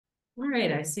All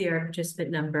right, I see our participant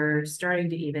number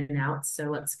starting to even out, so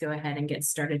let's go ahead and get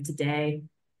started today.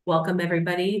 Welcome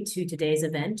everybody to today's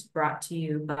event brought to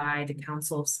you by the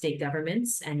Council of State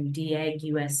Governments and DIAG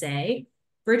USA,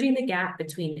 bridging the gap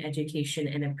between education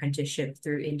and apprenticeship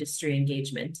through industry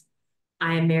engagement.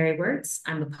 I am Mary Wirtz.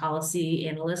 I'm a policy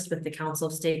analyst with the Council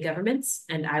of State Governments,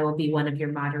 and I will be one of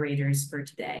your moderators for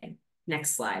today.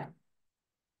 Next slide.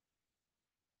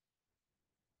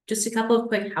 Just a couple of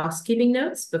quick housekeeping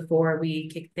notes before we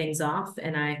kick things off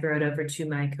and I throw it over to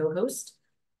my co-host.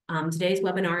 Today's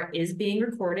webinar is being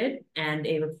recorded and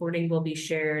a recording will be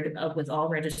shared with all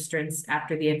registrants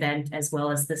after the event, as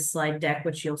well as this slide deck,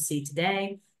 which you'll see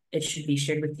today. It should be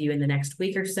shared with you in the next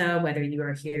week or so, whether you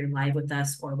are here live with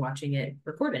us or watching it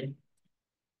recorded.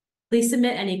 Please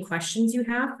submit any questions you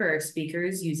have for our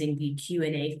speakers using the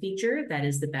Q&A feature. That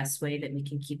is the best way that we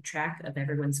can keep track of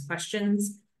everyone's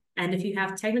questions. And if you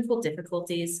have technical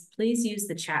difficulties, please use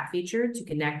the chat feature to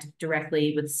connect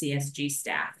directly with CSG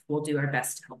staff. We'll do our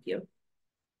best to help you.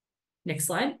 Next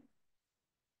slide.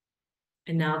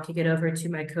 And now I'll kick it over to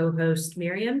my co-host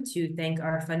Miriam to thank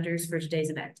our funders for today's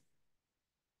event.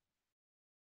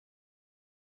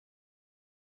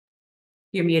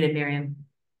 You're muted, Miriam.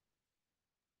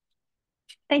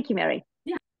 Thank you, Mary.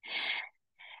 Yeah.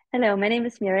 Hello, my name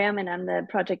is Miriam and I'm the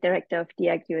project director of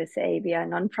DIAG USA. We are a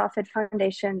nonprofit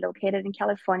foundation located in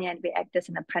California and we act as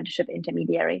an apprenticeship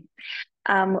intermediary.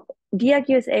 DIAG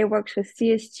USA works with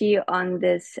CSG on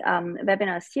this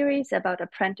webinar series about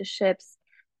apprenticeships,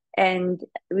 and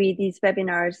these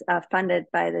webinars are funded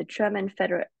by the German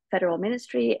Federal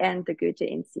Ministry and the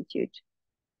Goethe-Institute.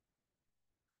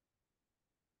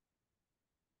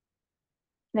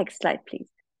 Next slide, please.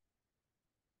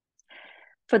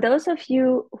 For those of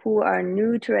you who are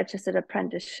new to registered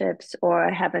apprenticeships or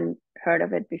haven't heard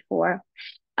of it before,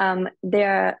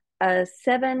 there are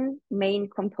 7 main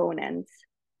components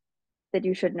that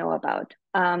you should know about.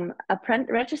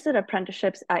 Registered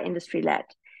apprenticeships are industry-led,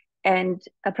 and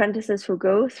apprentices who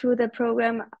go through the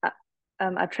program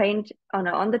are trained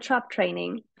on the job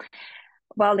training,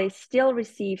 while they still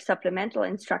receive supplemental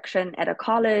instruction at a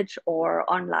college or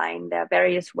online. There are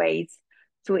various ways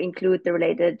to include the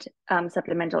related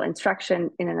supplemental instruction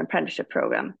in an apprenticeship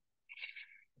program.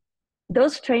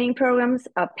 Those training programs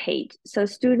are paid, so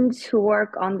students who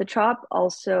work on the job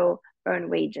also earn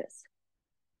wages.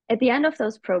 At the end of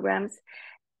those programs,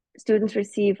 students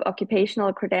receive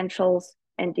occupational credentials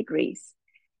and degrees.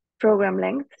 Program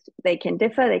length, they can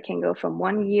differ. They can go from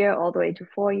 1 year all the way to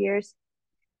 4 years.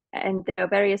 And there are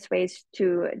various ways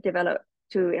to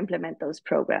implement those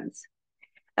programs.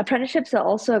 Apprenticeships are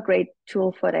also a great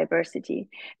tool for diversity,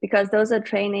 because those are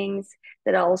trainings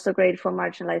that are also great for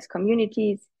marginalized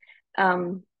communities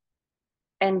and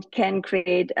can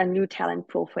create a new talent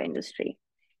pool for industry.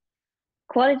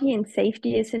 Quality and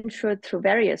safety is ensured through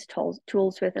various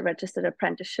tools with a registered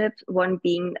apprenticeship, one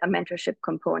being a mentorship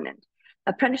component.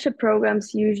 Apprenticeship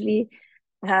programs usually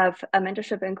have a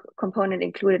mentorship component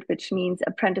included, which means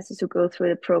apprentices who go through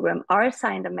the program are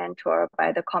assigned a mentor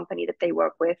by the company that they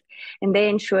work with, and they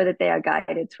ensure that they are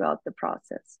guided throughout the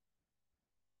process.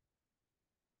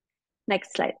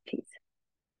 Next slide, please.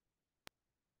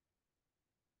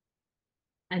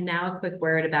 And now a quick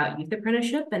word about youth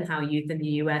apprenticeship and how youth in the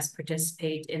U.S.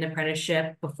 participate in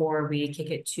apprenticeship before we kick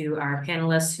it to our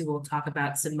panelists, who will talk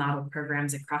about some model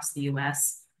programs across the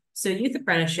U.S. So youth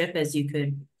apprenticeship, as you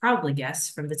could probably guess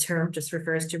from the term, just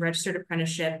refers to registered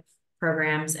apprenticeship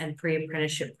programs and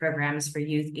pre-apprenticeship programs for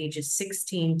youth ages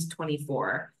 16 to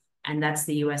 24. And that's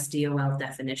the USDOL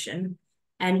definition.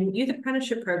 And youth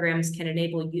apprenticeship programs can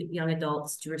enable young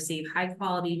adults to receive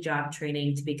high-quality job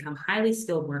training to become highly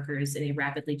skilled workers in a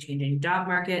rapidly changing job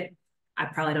market. I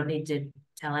probably don't need to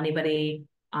tell anybody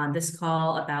on this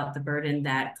call about the burden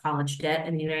that college debt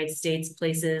in the United States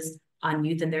places on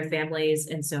youth and their families.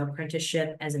 And so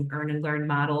apprenticeship as an earn and learn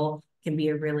model can be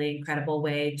a really incredible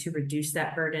way to reduce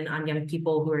that burden on young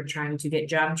people who are trying to get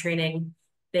job training.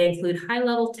 They include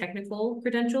high-level technical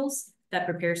credentials that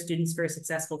prepare students for a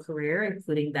successful career,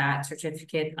 including that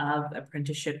certificate of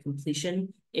apprenticeship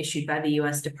completion issued by the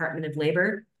U.S. Department of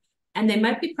Labor. And they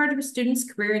might be part of a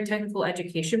student's career and technical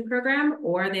education program,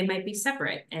 or they might be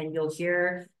separate. And you'll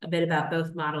hear a bit about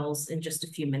both models in just a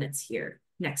few minutes here.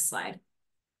 Next slide.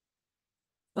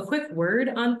 A quick word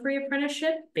on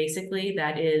pre-apprenticeship. Basically,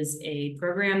 that is a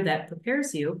program that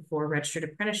prepares you for a registered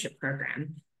apprenticeship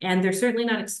program. And they're certainly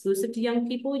not exclusive to young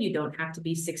people. You don't have to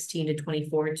be 16 to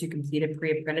 24 to complete a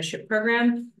pre-apprenticeship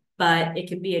program, but it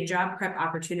can be a job prep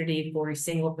opportunity for a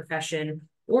single profession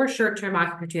or short-term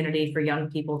opportunity for young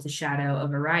people to shadow a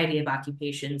variety of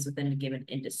occupations within a given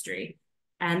industry.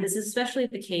 And this is especially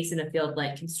the case in a field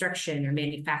like construction or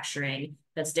manufacturing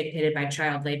that's dictated by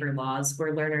child labor laws,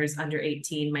 where learners under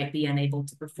 18 might be unable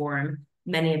to perform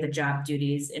many of the job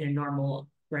duties in a normal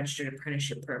registered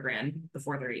apprenticeship program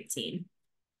before they're 18.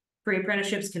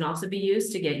 Pre-apprenticeships can also be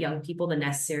used to get young people the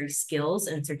necessary skills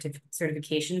and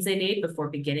certifications they need before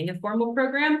beginning a formal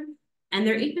program. And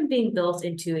they're even being built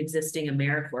into existing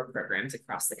AmeriCorps programs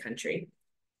across the country.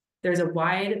 There's a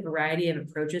wide variety of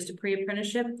approaches to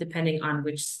pre-apprenticeship depending on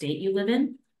which state you live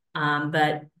in.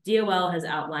 But DOL has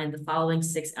outlined the following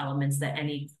 6 elements that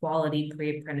any quality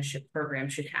pre-apprenticeship program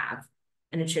should have.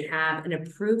 And it should have an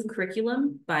approved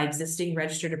curriculum by existing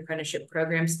registered apprenticeship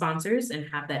program sponsors and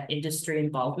have that industry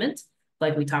involvement,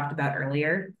 like we talked about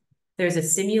earlier. There's a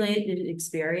simulated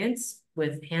experience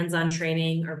with hands-on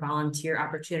training or volunteer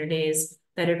opportunities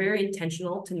that are very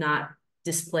intentional to not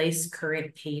displace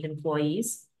current paid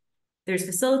employees. There's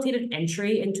facilitated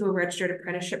entry into a registered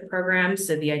apprenticeship program.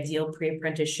 So the ideal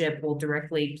pre-apprenticeship will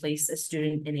directly place a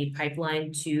student in a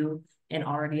pipeline to an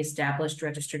already established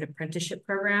registered apprenticeship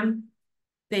program.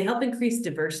 They help increase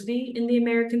diversity in the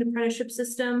American apprenticeship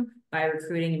system by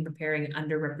recruiting and preparing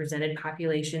underrepresented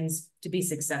populations to be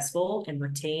successful and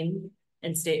retain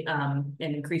and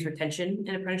increase retention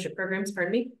in apprenticeship programs,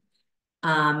 pardon me.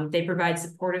 They provide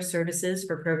supportive services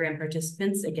for program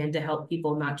participants, again, to help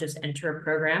people not just enter a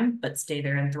program, but stay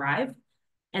there and thrive.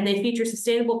 And they feature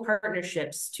sustainable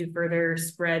partnerships to further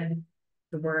spread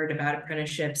the word about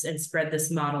apprenticeships and spread this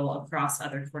model across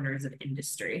other corners of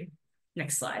industry.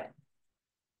 Next slide.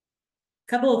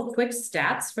 Couple of quick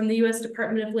stats from the U.S.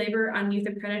 Department of Labor on youth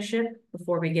apprenticeship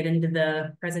before we get into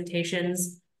the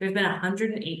presentations. There's been a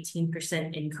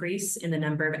 118% increase in the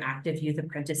number of active youth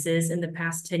apprentices in the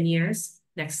past 10 years.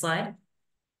 Next slide.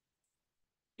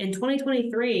 In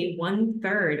 2023,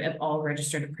 1/3 of all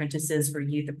registered apprentices were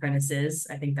youth apprentices.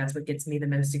 I think that's what gets me the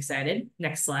most excited.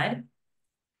 Next slide.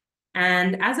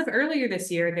 And as of earlier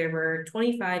this year, there were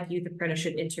 25 youth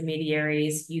apprenticeship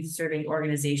intermediaries, youth serving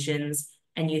organizations,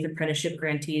 and youth apprenticeship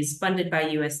grantees funded by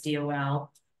USDOL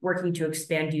working to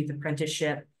expand youth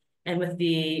apprenticeship. And with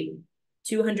the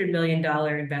 $200 million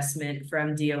investment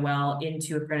from DOL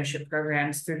into apprenticeship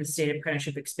programs through the State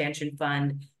Apprenticeship Expansion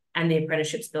Fund and the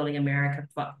Apprenticeships Building America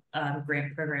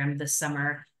grant program this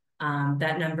summer,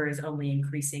 that number is only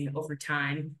increasing over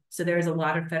time. So there is a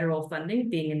lot of federal funding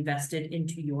being invested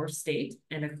into your state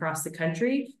and across the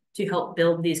country to help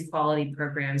build these quality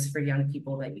programs for young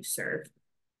people that you serve.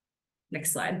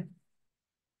 Next slide.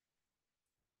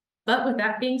 But with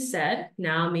that being said,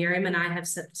 now Miriam and I have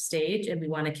set the stage and we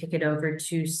want to kick it over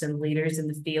to some leaders in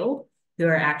the field who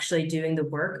are actually doing the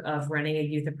work of running a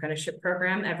youth apprenticeship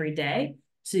program every day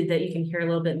so that you can hear a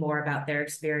little bit more about their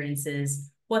experiences,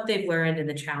 what they've learned, and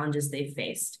the challenges they've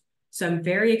faced. So I'm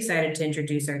very excited to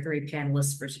introduce our 3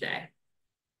 panelists for today.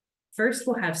 First,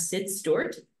 we'll have Sid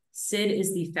Stewart. Sid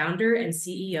is the founder and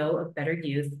CEO of Better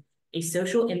Youth, a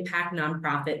social impact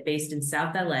nonprofit based in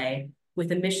South LA with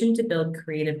a mission to build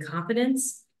creative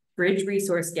confidence, bridge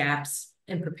resource gaps,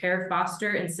 and prepare foster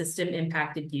and system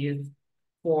impacted youth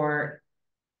for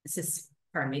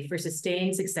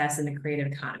sustained success in the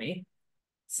creative economy.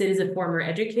 Sid is a former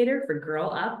educator for Girl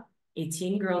Up, a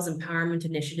teen girls empowerment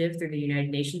initiative through the United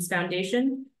Nations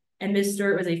Foundation, and Ms.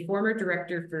 Stewart was a former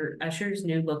director for Usher's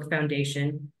New Look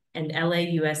Foundation and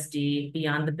LAUSD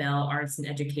Beyond the Bell Arts and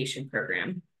Education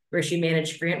Program, where she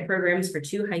managed grant programs for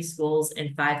 2 high schools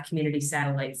and 5 community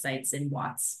satellite sites in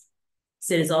Watts.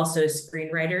 Sid is also a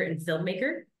screenwriter and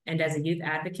filmmaker, and as a youth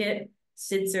advocate,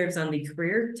 Sid serves on the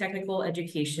Career Technical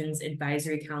Education's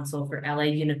Advisory Council for LA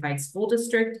Unified School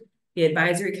District, the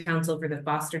Advisory Council for the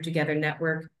Foster Together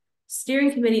Network,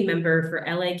 steering committee member for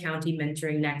LA County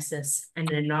Mentoring Nexus, and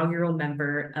an inaugural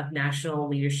member of National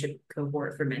Leadership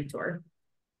Cohort for Mentor.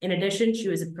 In addition, she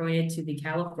was appointed to the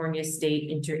California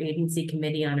State Interagency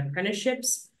Committee on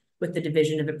Apprenticeships with the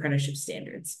Division of Apprenticeship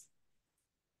Standards.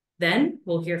 Then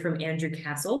we'll hear from Andrew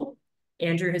Castle.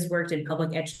 Andrew has worked in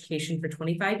public education for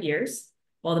 25 years.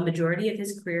 While the majority of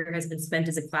his career has been spent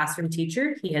as a classroom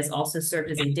teacher, he has also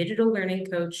served as a digital learning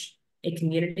coach, a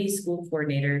community school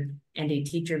coordinator, and a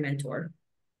teacher mentor.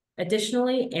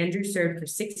 Additionally, Andrew served for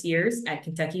 6 years at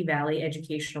Kentucky Valley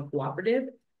Educational Cooperative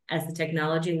as the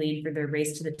technology lead for their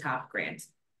Race to the Top grant.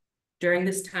 During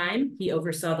this time, he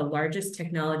oversaw the largest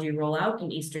technology rollout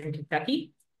in Eastern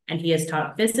Kentucky, and he has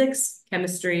taught physics,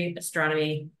 chemistry,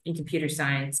 astronomy, and computer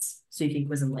science, so you can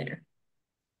quiz him later.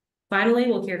 Finally,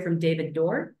 we'll hear from David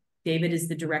Dorr. David is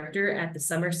the director at the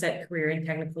Somerset Career and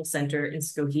Technical Center in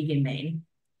Skowhegan, Maine.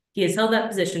 He has held that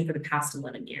position for the past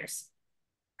 11 years.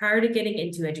 Prior to getting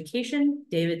into education,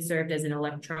 David served as an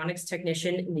electronics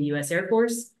technician in the U.S. Air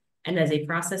Force and as a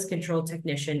process control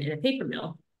technician in a paper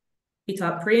mill. He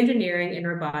taught pre-engineering and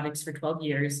robotics for 12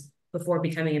 years before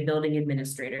becoming a building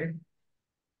administrator.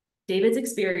 David's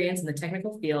experience in the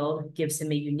technical field gives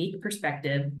him a unique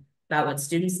perspective about what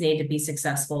students need to be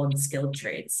successful in skilled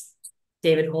trades.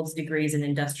 David holds degrees in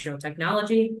industrial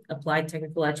technology, applied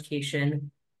technical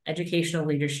education, educational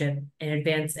leadership, and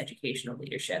advanced educational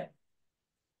leadership.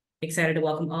 Excited to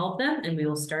welcome all of them, and we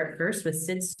will start first with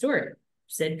Sid Stewart.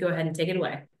 Sid, go ahead and take it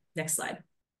away. Next slide.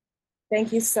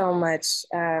 Thank you so much,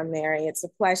 Mary. It's a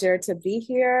pleasure to be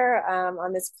here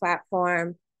on this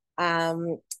platform.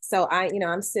 I'm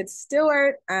Sid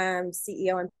Stewart. I'm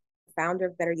CEO and founder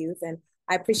of Better Youth, and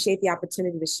I appreciate the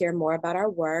opportunity to share more about our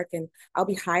work. And I'll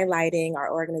be highlighting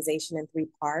our organization in 3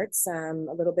 parts, a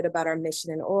little bit about our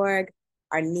mission and org,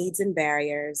 our needs and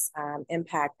barriers,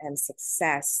 impact and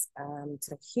success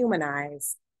to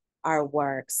humanize our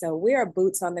work. So we are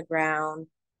boots on the ground,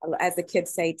 as the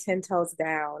kids say, 10 toes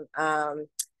down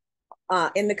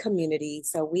in the community.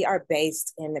 So we are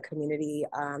based in the community,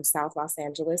 South Los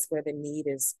Angeles, where the need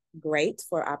is great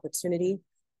for opportunity.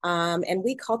 And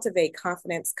we cultivate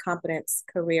confidence, competence,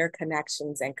 career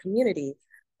connections, and community.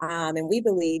 And we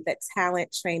believe that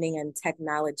talent, training, and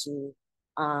technology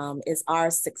is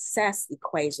our success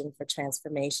equation for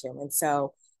transformation. And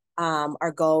so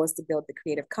our goal is to build the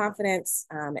creative confidence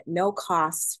at no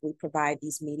cost. We provide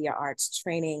these media arts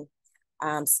training,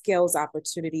 skills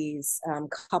opportunities,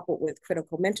 coupled with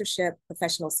critical mentorship,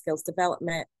 professional skills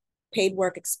development, paid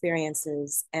work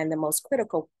experiences, and the most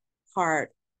critical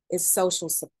part is social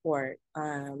support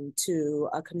to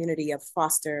a community of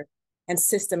foster and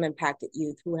system impacted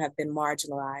youth who have been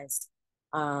marginalized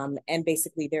and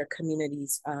basically their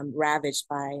communities ravaged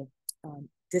by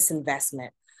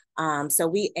disinvestment. So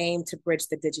we aim to bridge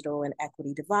the digital and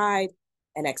equity divide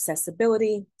and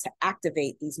accessibility to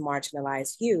activate these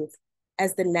marginalized youth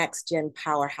as the next gen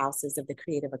powerhouses of the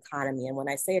creative economy. And when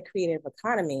I say a creative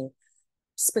economy,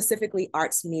 specifically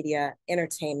arts, media,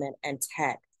 entertainment, and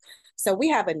tech. So we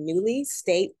have a newly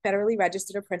state federally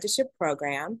registered apprenticeship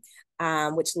program,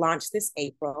 which launched this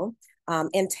April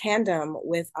in tandem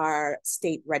with our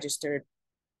state and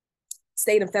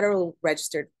federal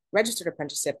registered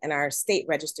apprenticeship and our state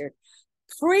registered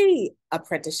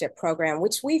pre-apprenticeship program,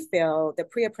 which we feel the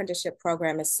pre-apprenticeship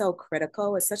program is so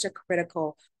critical. It's such a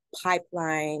critical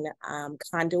pipeline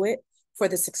conduit for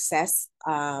the success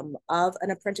of an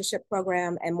apprenticeship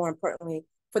program, and more importantly,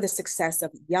 for the success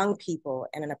of young people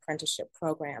in an apprenticeship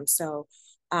program. So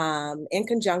in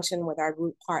conjunction with our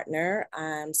group partner,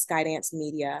 Skydance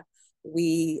Media,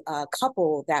 we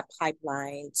couple that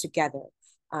pipeline together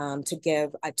to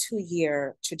give a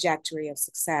 2-year trajectory of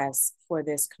success for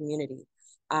this community.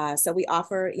 So we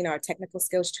offer, our technical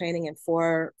skills training in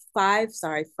 5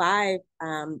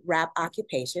 wrap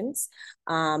occupations.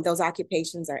 Those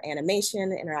occupations are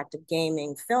animation, interactive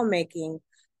gaming, filmmaking,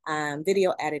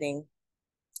 video editing,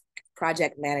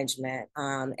 project management,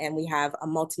 and we have a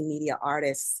multimedia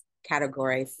artist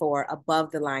category for above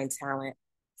the line talent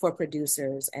for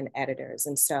producers and editors.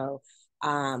 And so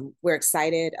we're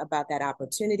excited about that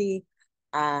opportunity.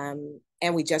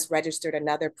 And we just registered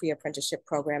another pre-apprenticeship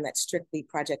program that's strictly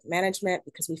project management,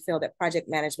 because we feel that project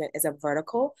management is a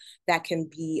vertical that can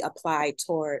be applied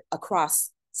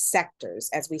across sectors.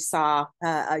 As we saw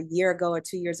a year ago or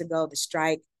 2 years ago, the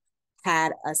strike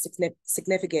had a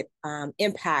significant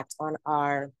impact on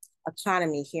our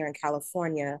economy here in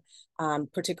California,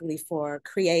 particularly for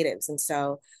creatives. And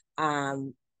so,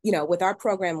 with our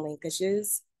program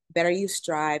linkages, Better Youth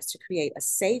strives to create a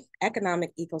safe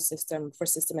economic ecosystem for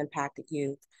system impacted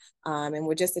youth. And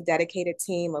we're just a dedicated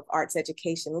team of arts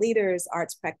education leaders,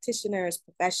 arts practitioners,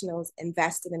 professionals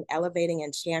invested in elevating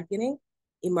and championing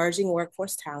emerging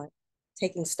workforce talent,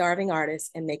 taking starving artists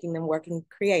and making them working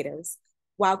creatives,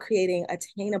 while creating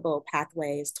attainable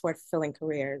pathways toward fulfilling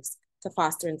careers to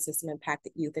foster and system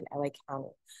impacted youth in LA County.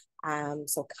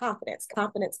 So confidence,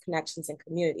 connections, and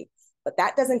community. But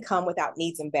that doesn't come without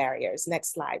needs and barriers.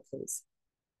 Next slide, please.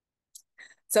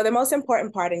 So the most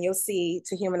important part, and you'll see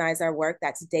to humanize our work,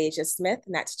 that's Deja Smith,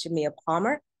 and that's Jamia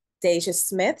Palmer. Deja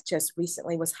Smith just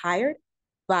recently was hired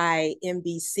by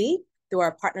NBC through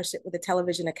our partnership with the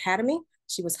Television Academy.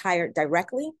 She was hired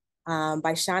directly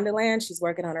by Shondaland. She's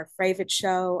working on her favorite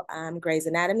show, Grey's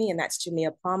Anatomy, and that's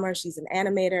Jamia Palmer. She's an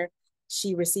animator.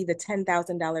 She received a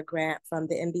 $10,000 grant from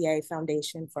the NBA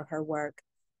Foundation for her work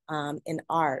in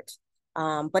art.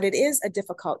 But it is a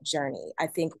difficult journey. I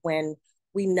think when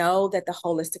we know that the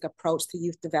holistic approach to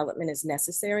youth development is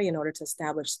necessary in order to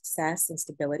establish success and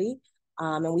stability,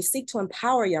 and we seek to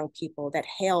empower young people that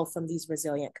hail from these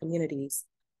resilient communities,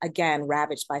 again,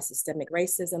 ravaged by systemic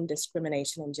racism,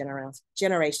 discrimination, and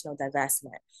generational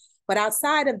divestment. But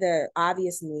outside of the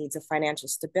obvious needs of financial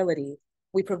stability,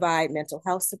 we provide mental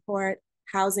health support,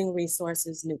 housing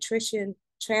resources, nutrition,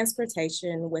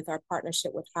 transportation with our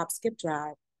partnership with Hop Skip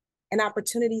Drive, and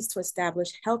opportunities to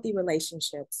establish healthy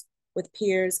relationships with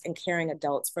peers and caring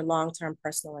adults for long-term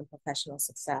personal and professional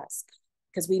success.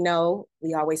 Because we know,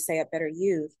 we always say at Better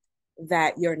Youth,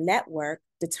 that your network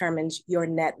determines your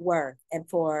net worth. And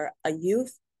for a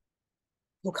youth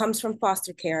who comes from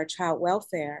foster care or child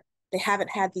welfare, they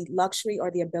haven't had the luxury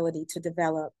or the ability to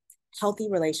develop healthy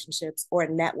relationships or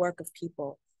a network of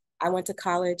people. I went to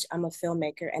college, I'm a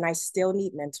filmmaker, and I still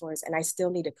need mentors, and I still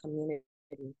need a community.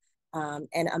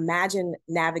 And imagine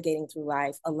navigating through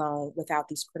life alone without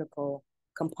these critical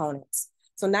components.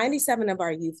 So 97% of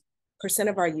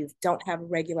our youth don't have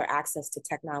regular access to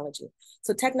technology.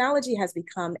 So technology has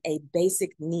become a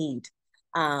basic need,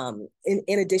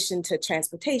 in addition to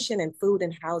transportation and food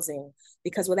and housing,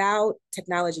 because without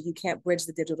technology, you can't bridge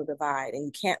the digital divide and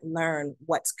you can't learn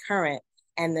what's current,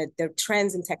 and the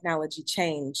trends in technology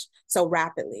change so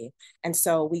rapidly. And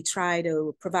so we try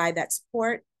to provide that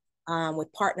support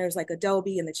with partners like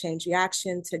Adobe and the Change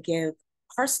Reaction to give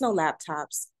personal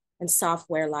laptops and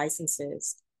software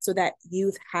licenses so that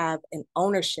youth have an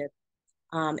ownership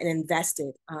and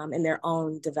invested in their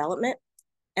own development.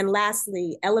 And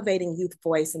lastly, elevating youth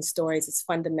voice and stories is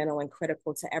fundamental and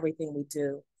critical to everything we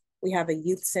do. We have a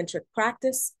youth-centric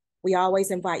practice. We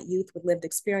always invite youth with lived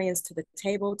experience to the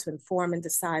table to inform and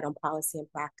decide on policy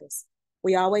and practice.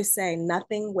 We always say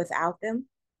nothing without them,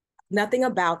 nothing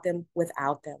about them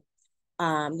without them.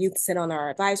 Youth sit on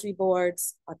our advisory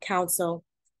boards, our council.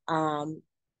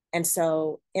 And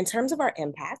so in terms of our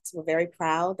impact, we're very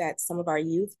proud that some of our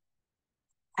youth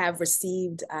have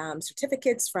received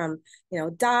certificates from,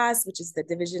 DAS, which is the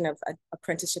Division of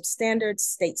Apprenticeship Standards,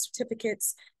 state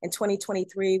certificates. In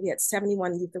 2023, we had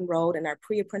 71 youth enrolled in our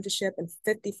pre-apprenticeship and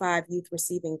 55 youth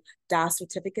receiving DAS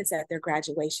certificates at their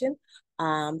graduation.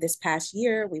 This past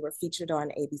year, we were featured on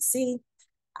ABC.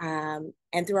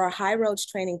 And through our High Roads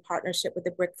Training partnership with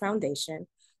the Brick Foundation,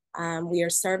 we are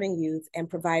serving youth and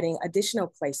providing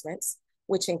additional placements,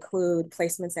 which include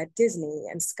placements at Disney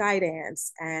and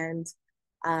Skydance and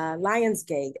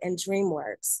Lionsgate and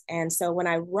DreamWorks. And so when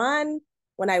I run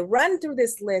through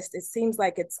this list, it seems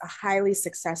like it's a highly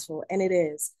successful, and it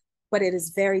is, but it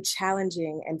is very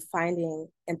challenging in finding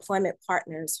employment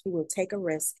partners who will take a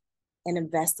risk and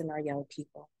invest in our young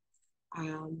people.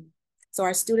 So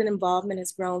our student involvement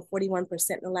has grown 41%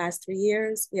 in the last 3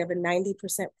 years. We have a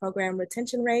 90% program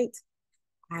retention rate,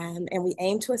 and we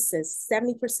aim to assist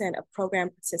 70% of program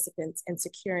participants in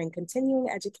securing continuing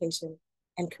education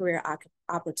and career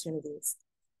opportunities.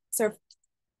 So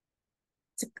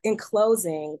in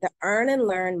closing, the Earn and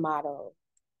Learn model,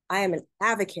 I am an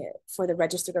advocate for the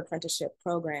Registered Apprenticeship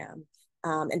Program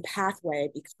and pathway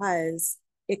because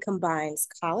it combines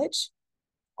college,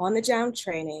 on-the-job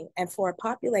training, and for a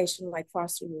population like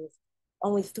foster youth,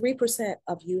 only 3%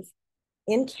 of youth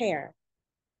in care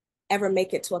ever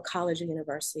make it to a college or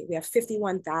university. We have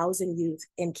 51,000 youth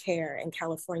in care in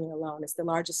California alone. It's the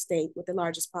largest state with the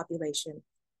largest population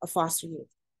of foster youth.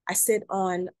 I sit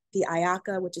on the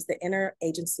DIAG, which is the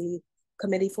Interagency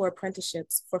Committee for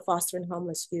Apprenticeships for Foster and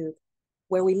Homeless Youth,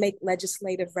 where we make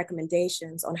legislative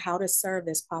recommendations on how to serve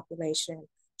this population,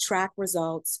 track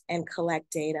results, and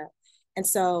collect data. And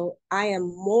so I am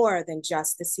more than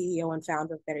just the CEO and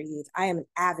founder of Better Youth. I am an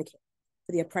advocate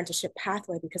for the apprenticeship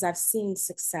pathway because I've seen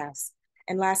success.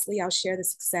 And lastly, I'll share the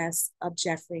success of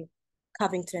Jeffrey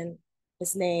Covington.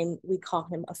 His name, we call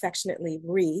him affectionately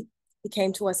Ree. He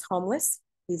came to us homeless.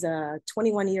 He's a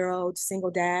 21-year-old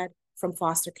single dad from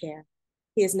foster care.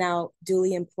 He is now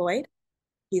duly employed.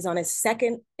 He's on his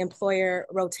second employer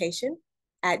rotation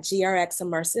at GRX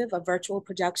Immersive, a virtual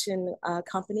production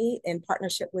company in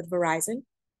partnership with Verizon.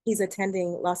 He's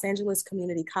attending Los Angeles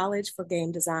Community College for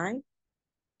game design,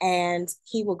 and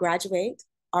he will graduate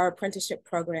our apprenticeship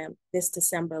program this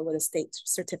December with a state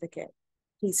certificate.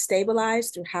 He's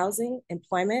stabilized through housing,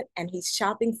 employment, and he's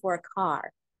shopping for a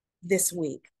car this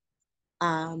week.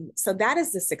 So that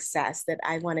is the success that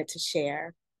I wanted to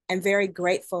share. I'm very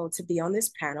grateful to be on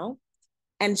this panel.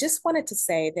 And just wanted to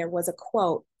say there was a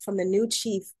quote from the new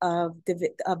chief of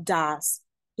DAS.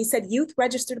 He said, "Youth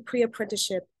registered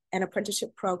pre-apprenticeship and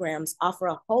apprenticeship programs offer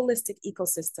a holistic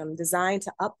ecosystem designed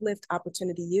to uplift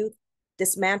opportunity youth,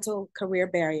 dismantle career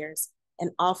barriers, and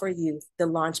offer youth the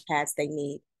launch pads they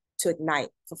need to ignite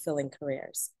fulfilling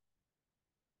careers."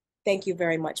 Thank you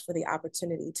very much for the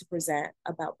opportunity to present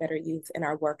about Better Youth and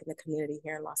our work in the community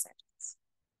here in Los Angeles.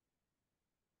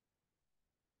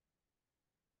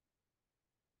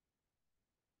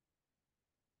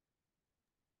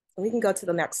 We can go to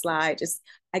the next slide. Just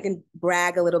I can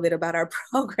brag a little bit about our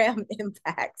program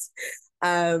impact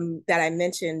that I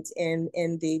mentioned in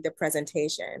the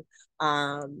presentation.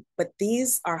 But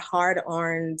these are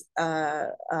hard-earned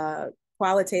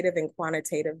qualitative and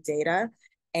quantitative data.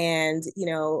 And, you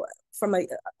know, from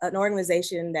an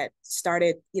organization that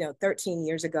started, you know, 13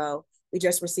 years ago, we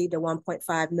just received a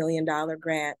 $1.5 million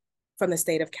grant from the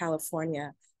state of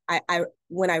California.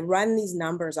 When I run these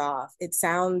numbers off, it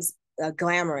sounds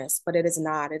glamorous, but it is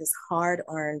not. It is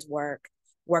hard-earned work,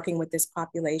 working with this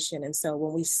population. And so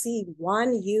when we see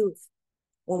one youth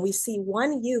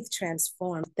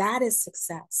transform, that is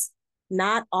success.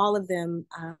 Not all of them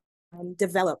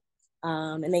develop,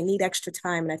 and they need extra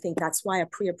time. And I think that's why a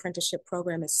pre-apprenticeship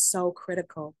program is so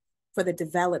critical for the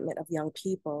development of young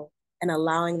people and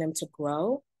allowing them to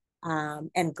grow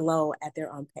and glow at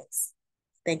their own pace.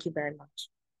 Thank you very much.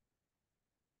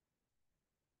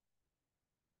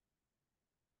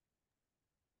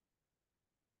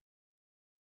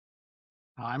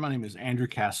 Hi, my name is Andrew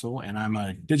Castle, and I'm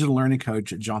a digital learning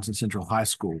coach at Johnson Central High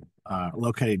School,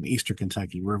 located in Eastern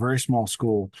Kentucky. We're a very small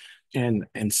school, and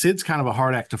SID's kind of a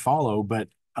hard act to follow, but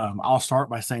I'll start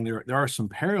by saying there are some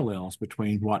parallels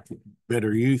between what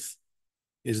Better Youth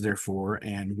is there for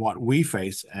and what we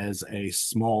face as a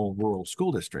small rural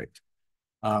school district.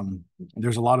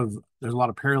 There's a lot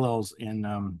of parallels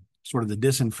in sort of the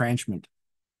disenfranchisement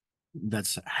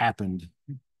that's happened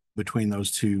between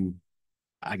those two,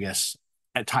 I guess,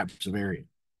 at types of area.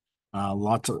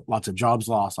 Lots of jobs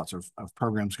lost, lots of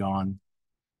programs gone.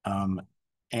 And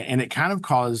it kind of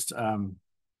caused,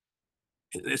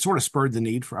 it sort of spurred the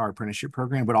need for our apprenticeship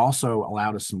program, but also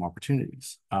allowed us some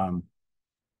opportunities.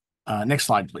 Next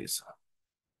slide, please.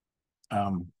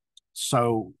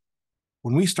 So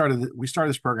when we started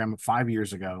this program 5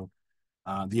 years ago,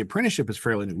 the apprenticeship is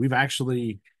fairly new. We've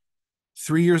actually,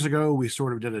 3 years ago, we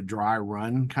sort of did a dry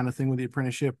run kind of thing with the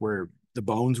apprenticeship where the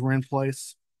bones were in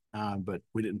place, but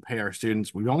we didn't pay our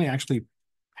students. We've only actually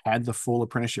had the full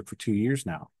apprenticeship for 2 years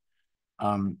now.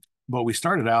 But we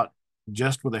started out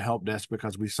just with a help desk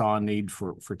because we saw a need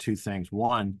for two things.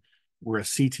 One, we're a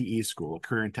CTE school, a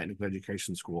career and technical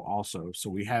education school also. So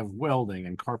we have welding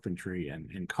and carpentry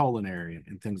and culinary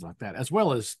and things like that, as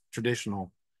well as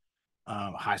traditional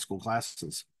high school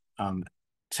classes.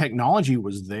 Technology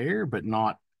was there, but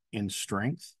not in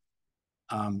strength.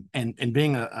 And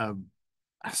being a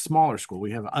smaller school,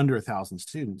 we have under 1,000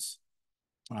 students,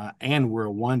 and we're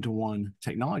a one-to-one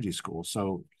technology school.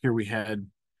 So here we had,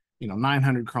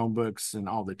 900 Chromebooks and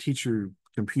all the teacher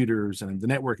computers and the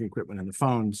networking equipment and the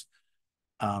phones,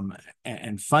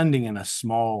 and funding in a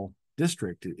small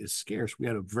district is scarce. We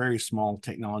had a very small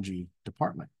technology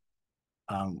department.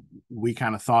 We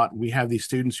kind of thought, we have these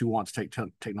students who want to take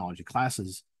technology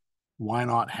classes. Why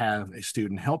not have a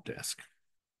student help desk?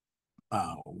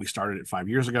 We started it 5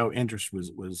 years ago. Interest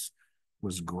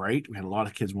was great. We had a lot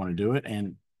of kids want to do it,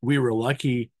 and we were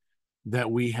lucky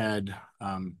that we had.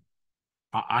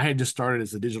 I had just started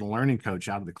as a digital learning coach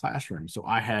out of the classroom, so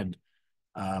I had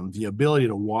the ability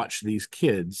to watch these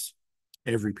kids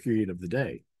every period of the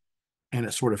day, and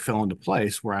it sort of fell into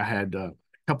place where I had a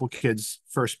couple kids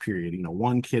first period,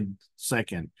 one kid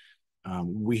second.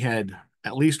 We had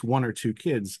at least one or two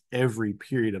kids every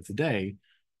period of the day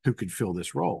who could fill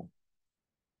this role.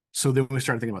 So then we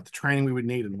started thinking about the training we would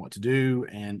need and what to do,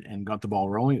 and got the ball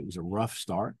rolling. It was a rough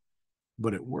start,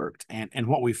 but it worked. And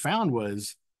what we found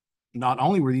was not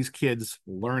only were these kids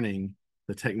learning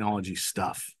the technology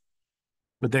stuff,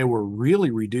 but they were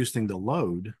really reducing the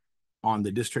load on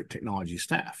the district technology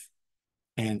staff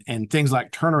and things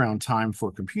like turnaround time for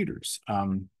computers.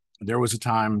 There was a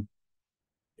time,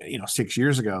 6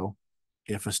 years ago,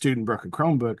 if a student broke a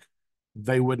Chromebook,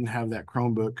 they wouldn't have that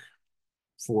Chromebook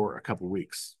for a couple of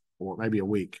weeks or maybe a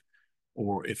week.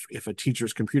 Or if a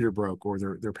teacher's computer broke or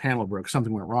their panel broke,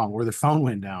 something went wrong, or their phone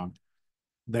went down,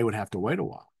 they would have to wait a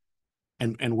while.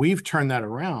 And we've turned that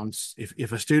around.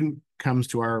 If a student comes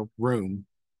to our room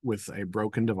with a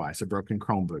broken device, a broken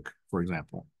Chromebook, for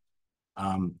example,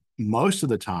 most of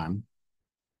the time,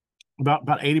 about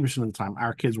 80% of the time,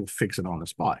 our kids will fix it on the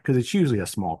spot because it's usually a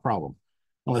small problem,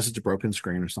 unless it's a broken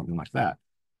screen or something like that.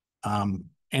 And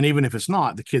even if it's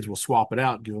not, the kids will swap it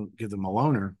out, give them a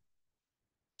loaner.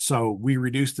 So we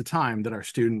reduce the time that our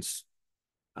students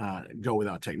go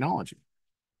without technology.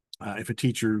 If a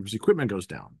teacher's equipment goes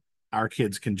down, our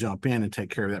kids can jump in and take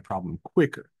care of that problem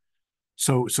quicker.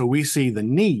 So we see the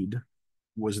need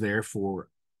was there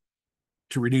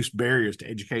to reduce barriers to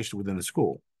education within the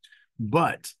school.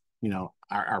 But,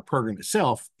 our program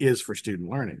itself is for student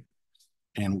learning.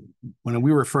 And when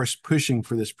we were first pushing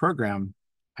for this program,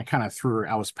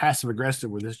 I was passive aggressive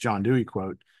with this John Dewey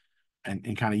quote.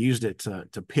 and kind of used it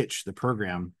to pitch the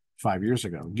program 5 years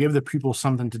ago. Give the people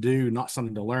something to do, not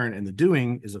something to learn, and the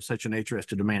doing is of such a nature as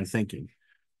to demand thinking.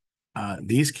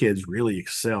 These kids really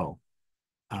excel.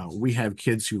 We have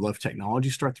kids who love technology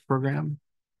start the program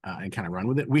and kind of run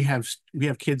with it. We have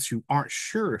kids who aren't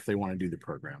sure if they want to do the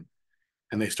program,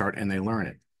 and they start and they learn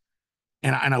it.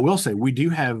 And I will say, we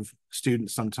do have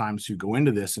students sometimes who go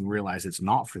into this and realize it's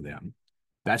not for them.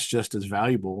 That's just as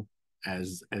valuable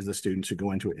as the students who go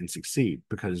into it and succeed,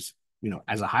 because, you know,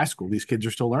 as a high school, these kids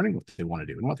are still learning what they want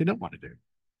to do and what they don't want to do.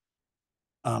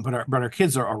 But our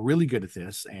kids are really good at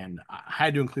this, and I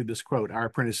had to include this quote: "Our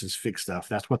apprentices fix stuff."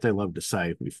 That's what they love to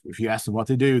say. If you ask them what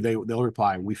they do, they'll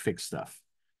reply, "We fix stuff."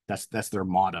 That's their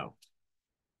motto.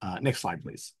 Next slide,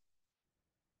 please.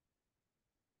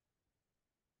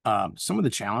 Some of the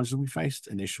challenges we faced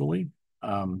initially.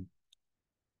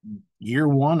 Year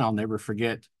one, I'll never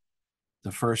forget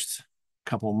the first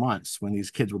couple of months when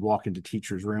these kids would walk into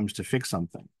teachers' rooms to fix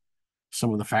something.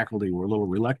 Some of the faculty were a little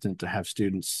reluctant to have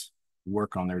students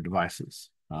work on their devices.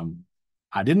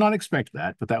 I did not expect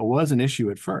that, but that was an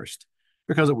issue at first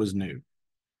because it was new.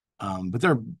 But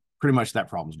they're pretty much, that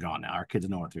problem's gone now. Our kids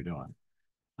know what they're doing.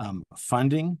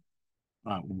 Funding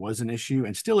was an issue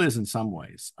and still is in some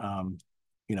ways.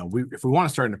 You know, if we want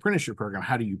to start an apprenticeship program,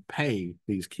 how do you pay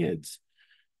these kids?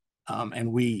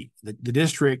 And the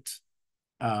district,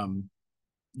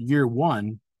 year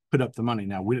one, put up the money.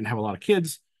 Now, we didn't have a lot of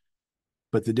kids,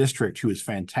 but the district, who is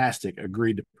fantastic,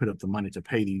 agreed to put up the money to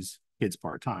pay these kids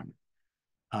part-time.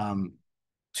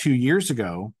 2 years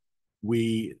ago,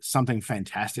 something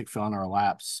fantastic fell in our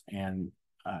laps, and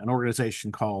an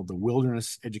organization called the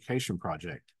Wilderness Education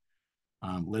Project,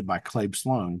 led by Clabe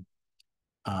Sloan,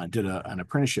 did an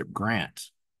apprenticeship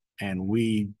grant, and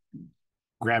we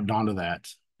grabbed onto that.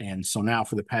 And so now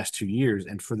for the past 2 years,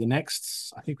 and for the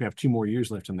next, I think we have 2 more years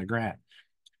left in the grant,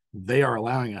 they are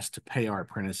allowing us to pay our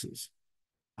apprentices.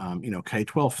 You know,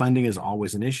 K-12 funding is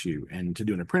always an issue, and to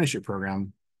do an apprenticeship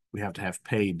program, we have to have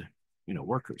paid, you know,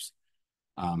 workers.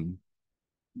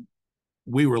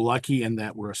 We were lucky in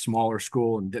that we're a smaller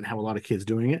school and didn't have a lot of kids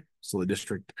doing it, so the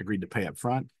district agreed to pay up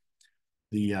front.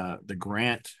 The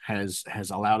grant has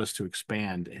allowed us to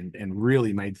expand and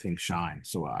really made things shine,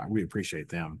 so we appreciate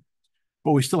them.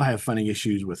 But we still have funding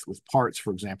issues with parts,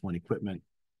 for example, and equipment.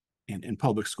 In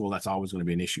public school, that's always going to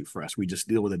be an issue for us. We just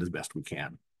deal with it as best we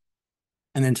can.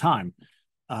 And then time.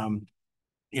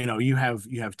 You know, you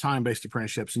have time-based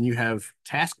apprenticeships and you have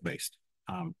task-based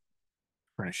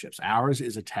apprenticeships. Ours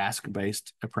is a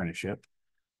task-based apprenticeship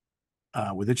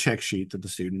with a check sheet that the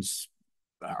students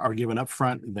are given up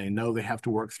front. They know they have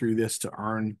to work through this to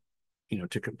earn, you know,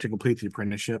 to complete the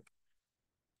apprenticeship.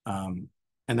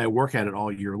 And they work at it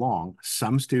all year long.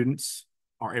 Some students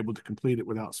are able to complete it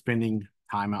without spending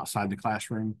time outside the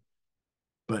classroom,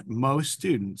 but most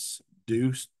students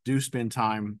do spend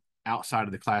time outside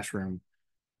of the classroom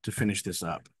to finish this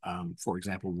up. For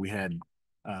example, we had,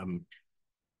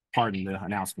 pardon the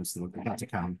announcements that are about to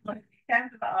come. Come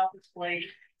to the office, please.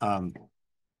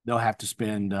 They'll have to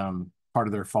spend part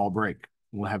of their fall break.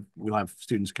 We'll have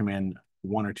students come in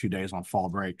 1 or 2 days on fall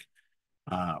break.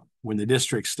 When the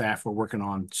district staff were working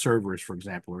on servers, for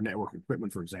example, or network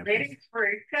equipment, for example. Ladies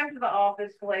first, come to the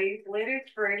office, please. Ladies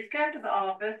first, come to the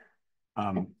office.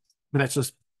 But that's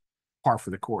just par for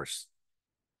the course.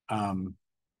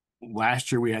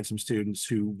 Last year, we had some students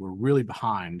who were really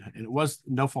behind, and it was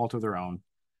no fault of their own.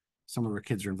 Some of our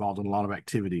kids are involved in a lot of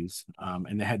activities,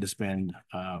 and they had to spend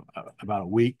about a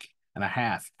week and a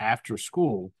half after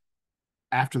school,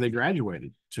 after they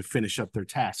graduated, to finish up their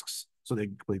tasks so they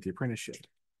can complete the apprenticeship.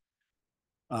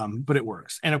 But it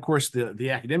works. And of course,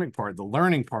 the academic part, the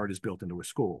learning part, is built into a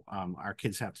school. Our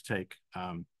kids have to take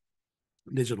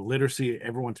digital literacy.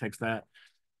 Everyone takes that.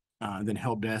 Then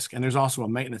help desk. And there's also a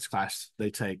maintenance class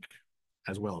they take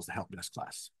as well as the help desk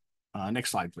class.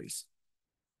 Next slide, please.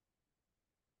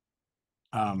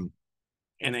 And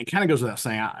it kind of goes without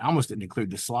saying, I almost didn't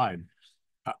include this slide.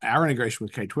 Our integration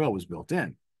with K-12 was built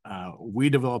in. We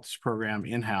developed this program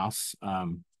in-house.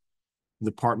 The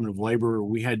Department of Labor,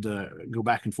 we had to go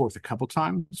back and forth a couple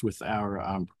times with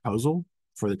our proposal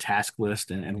for the task list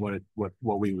and what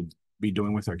we would be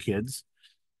doing with our kids,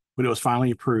 but it was finally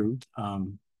approved.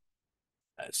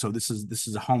 So this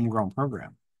is a homegrown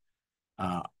program.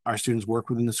 Our students work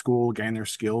within the school, gain their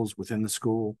skills within the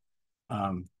school,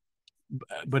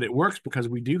 but it works because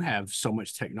we do have so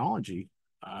much technology,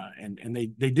 and they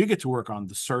do get to work on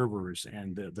the servers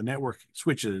and the network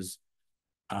switches.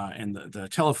 And the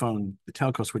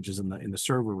telco switches in the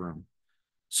server room.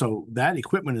 So that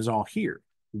equipment is all here.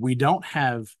 We don't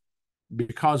have,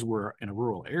 because we're in a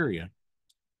rural area,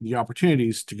 the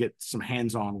opportunities to get some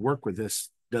hands-on work with this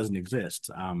doesn't exist.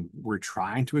 We're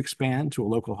trying to expand to a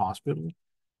local hospital,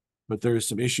 but there's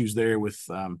some issues there with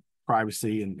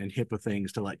privacy and HIPAA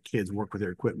things to let kids work with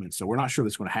their equipment. So we're not sure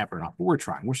that's going to happen or not, but we're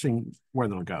trying. We're seeing where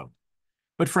they'll go.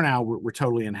 But for now, we're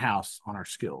totally in-house on our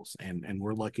skills, and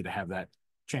we're lucky to have that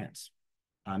chance.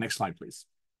 Next slide, please.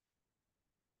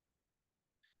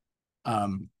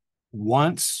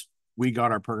 Once we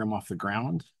got our program off the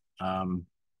ground,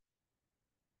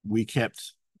 we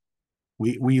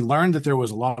learned that there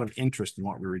was a lot of interest in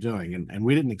what we were doing, and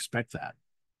we didn't expect that.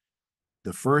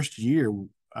 The first year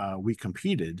we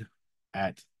competed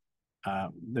at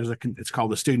it's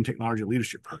called the Student Technology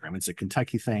Leadership Program. It's a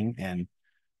Kentucky thing, and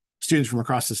students from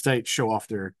across the state show off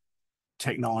their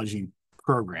technology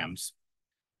programs.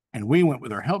 And we went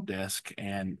with our help desk,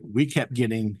 and we kept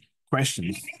getting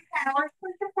questions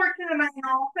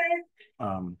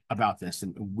about this,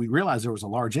 and we realized there was a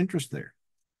large interest there.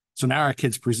 So now our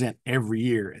kids present every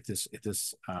year at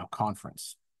this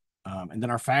conference. And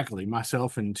then our faculty,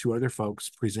 myself and 2 other folks,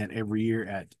 present every year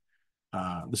at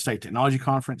the State Technology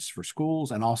Conference for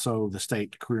schools, and also the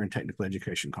State Career and Technical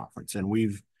Education Conference. And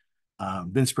we've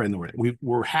been spreading the word.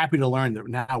 We're happy to learn that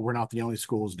now we're not the only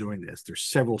schools doing this. There's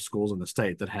several schools in the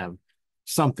state that have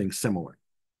something similar.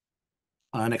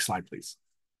 Next slide, please.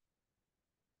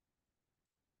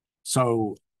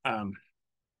 So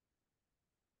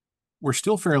we're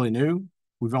still fairly new.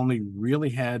 We've only really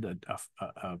had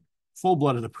a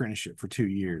full-blooded apprenticeship for 2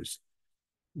 years,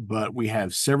 but we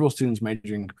have several students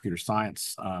majoring in computer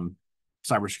science,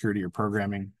 cybersecurity, or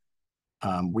programming.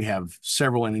 We have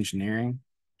several in engineering.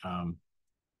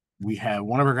 We have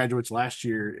one of our graduates last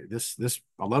year.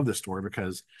 I love this story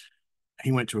because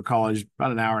he went to a college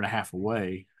about an hour and a half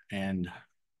away, and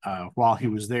while he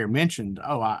was there, mentioned,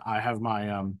 "Oh, I have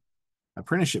my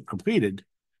apprenticeship completed,"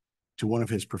 to one of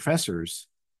his professors,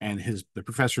 and the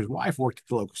professor's wife worked at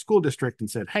the local school district and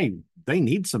said, "Hey, they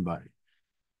need somebody."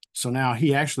 So now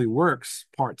he actually works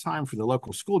part-time for the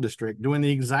local school district, doing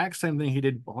the exact same thing he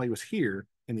did while he was here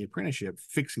in the apprenticeship,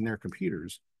 fixing their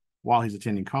computers while he's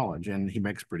attending college, and he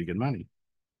makes pretty good money.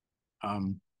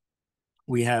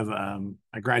 We have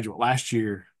a graduate last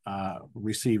year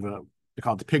receive they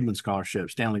call it the Pigman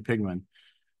Scholarship, Stanley Pigman.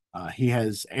 He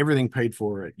has everything paid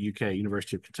for at UK,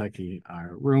 University of Kentucky,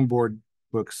 room, board,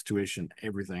 books, tuition,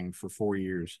 everything for 4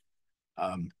 years.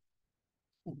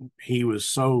 He was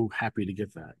so happy to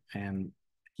get that, and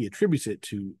he attributes it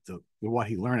to what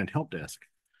he learned at help desk,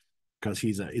 because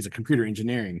he's a computer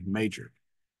engineering major.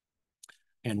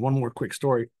 And one more quick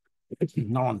story,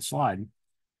 not on the slide.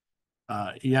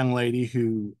 A young lady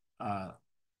who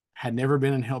had never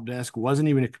been in help desk, wasn't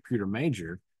even a computer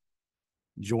major,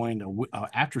 joined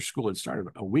after school had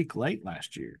started a week late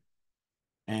last year,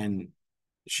 and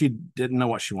she didn't know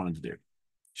what she wanted to do.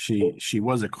 She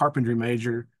was a carpentry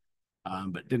major,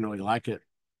 but didn't really like it.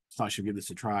 Thought she'd give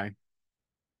this a try.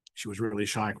 She was really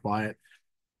shy, quiet,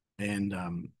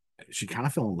 and she kind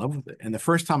of fell in love with it. And the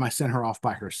first time I sent her off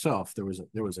by herself, there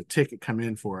was a ticket come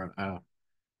in for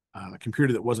a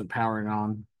computer that wasn't powering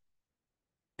on,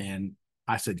 and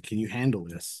I said, "Can you handle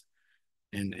this?"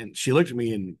 And she looked at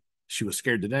me, and she was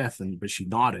scared to death, but she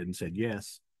nodded and said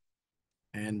yes.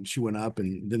 And she went up,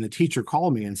 and then the teacher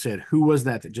called me and said, "Who was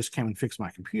that just came and fixed my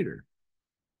computer?"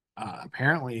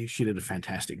 Apparently she did a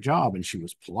fantastic job, and she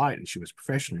was polite, and she was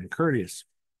professional and courteous.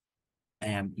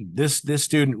 And this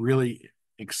student really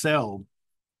excelled,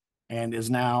 and is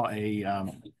now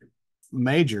a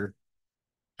major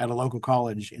at a local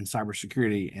college in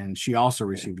cybersecurity, and she also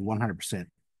received 100%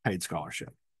 paid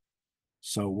scholarship.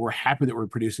 So we're happy that we're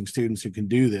producing students who can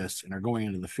do this and are going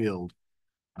into the field,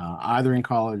 either in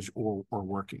college or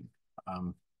working.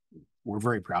 We're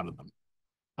very proud of them.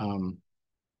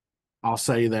 I'll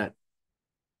say that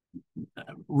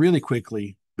really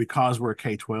quickly, because we're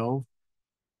K-12,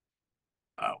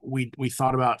 we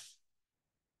thought about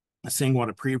seeing what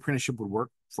a pre-apprenticeship would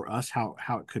work for us, how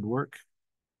it could work.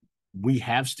 We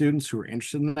have students who are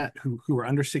interested in that, who are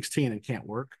under 16 and can't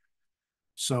work.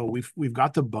 So we've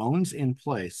got the bones in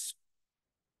place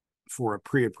for a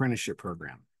pre-apprenticeship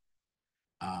program.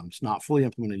 It's not fully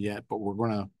implemented yet, but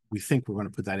we think we're gonna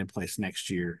put that in place next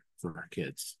year for our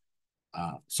kids.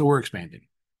 So we're expanding.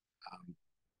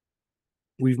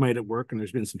 We've made it work, and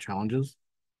there's been some challenges.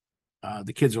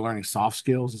 The kids are learning soft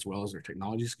skills as well as their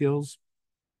technology skills.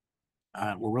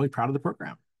 We're really proud of the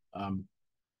program.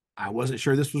 I wasn't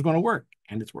sure this was going to work,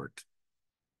 and it's worked.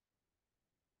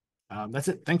 That's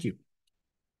it. Thank you.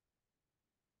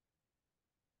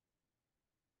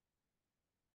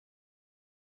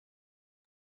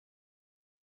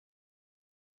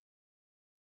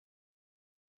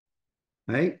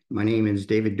 Hi, my name is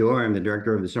David Dorr. I'm the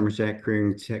director of the Somerset Career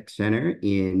and Tech Center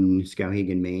in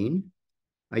Skowhegan, Maine.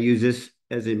 I use this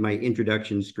as in my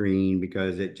introduction screen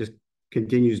because it just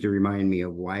continues to remind me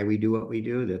of why we do what we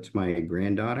do. That's my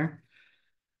granddaughter.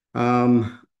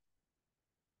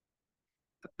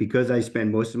 Because I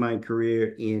spent most of my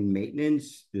career in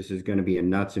maintenance, this is going to be a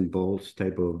nuts and bolts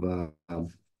type of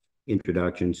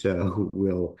introduction. So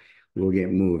we'll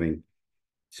get moving.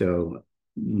 So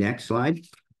next slide.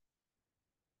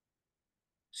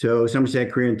 So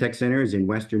Somerset Career and Tech Center is in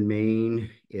Western Maine.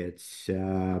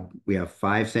 We have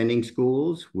 5 sending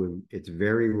schools. It's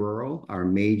very rural. Our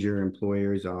major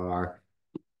employers are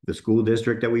the school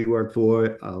district that we work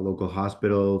for, a local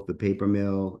hospital, the paper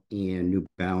mill, and New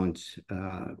Balance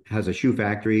has a shoe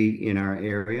factory in our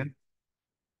area.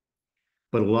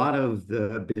 But a lot of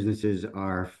the businesses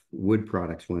are wood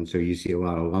products ones. So you see a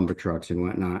lot of lumber trucks and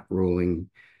whatnot rolling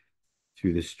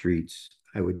through the streets.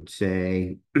 I would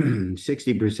say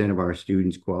 60% of our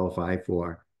students qualify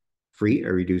for free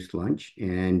or reduced lunch.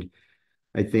 And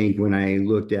I think when I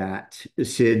looked at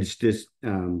Sid's,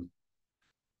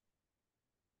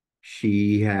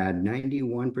 she had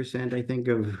 91%, I think,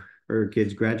 of her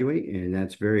kids graduate, and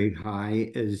that's very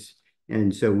high.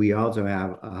 And so we also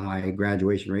have a high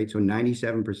graduation rate. So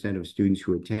 97% of students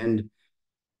who attend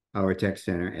our tech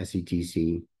center,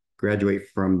 SETC, graduate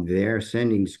from their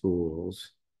sending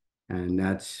schools. And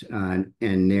that's and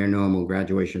their normal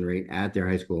graduation rate at their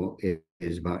high school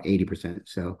is about 80%.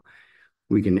 So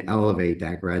we can elevate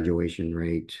that graduation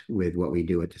rate with what we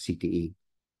do at the CTE.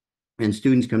 And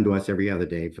students come to us every other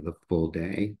day for the full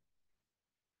day.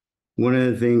 One of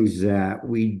the things that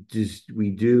we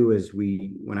do is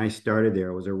when I started there,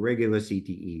 it was a regular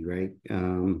CTE, right?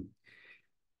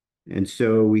 And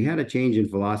so we had a change in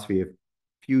philosophy a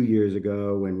few years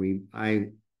ago when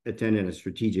I attended a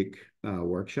strategic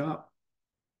workshop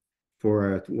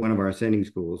for one of our sending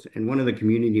schools. And one of the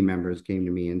community members came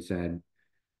to me and said,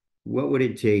 what would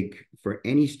it take for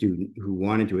any student who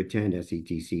wanted to attend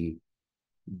SETC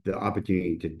the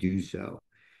opportunity to do so?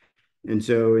 And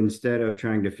so instead of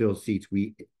trying to fill seats,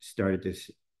 we started to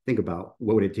think about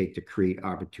what would it take to create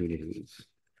opportunities.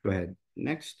 Go ahead,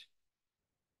 next.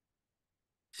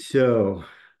 So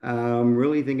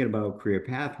really thinking about career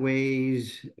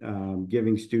pathways,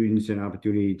 giving students an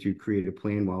opportunity to create a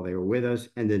plan while they were with us,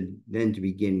 and then to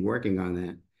begin working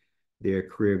on their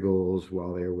career goals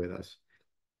while they're with us.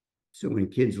 So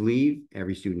when kids leave,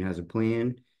 every student has a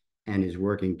plan and is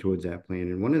working towards that plan.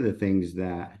 And one of the things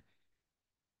that,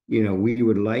 we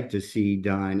would like to see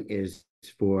done is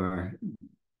for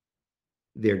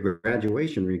their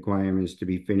graduation requirements to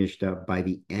be finished up by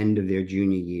the end of their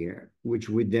junior year, which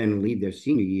would then leave their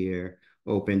senior year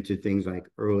open to things like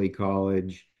early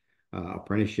college,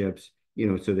 apprenticeships,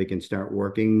 so they can start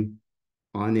working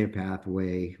on their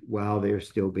pathway while they're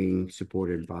still being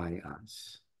supported by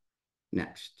us.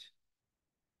 Next.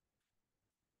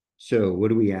 So what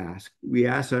do we ask? We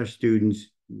ask our students,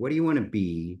 what do you want to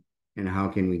be and how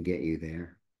can we get you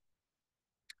there?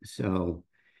 So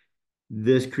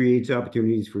this creates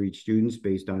opportunities for each student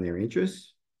based on their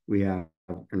interests. We have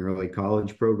an early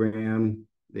college program.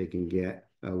 They can get,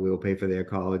 we'll pay for their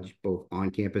college both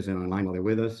on campus and online while they're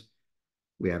with us.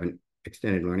 We have an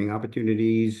extended learning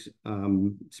opportunities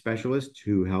specialist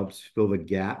who helps fill the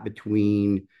gap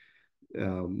between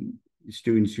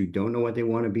students who don't know what they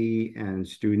want to be and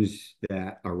students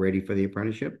that are ready for the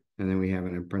apprenticeship. And then we have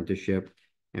an apprenticeship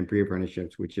and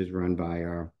pre-apprenticeships, which is run by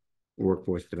our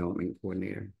workforce development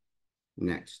coordinator.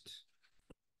 Next.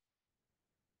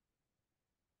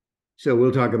 So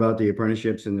we'll talk about the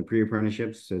apprenticeships and the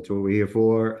pre-apprenticeships. That's what we're here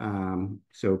for.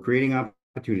 So creating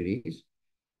opportunities.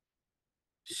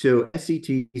 So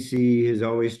SETC has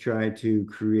always tried to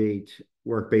create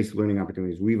work-based learning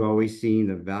opportunities. We've always seen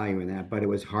the value in that, but it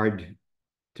was hard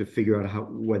to figure out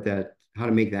how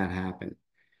to make that happen.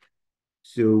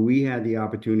 So we had the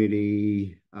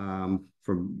opportunity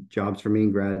from Jobs for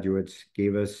Maine graduates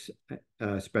gave us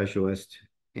a specialist,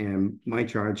 and my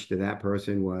charge to that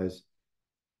person was,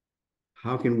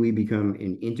 how can we become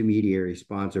an intermediary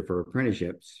sponsor for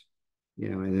apprenticeships?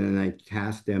 And then I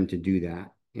tasked them to do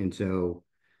that. And so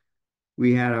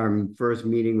we had our first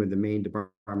meeting with the Maine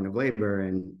Department of Labor,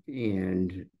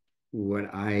 and what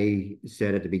I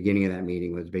said at the beginning of that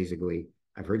meeting was basically,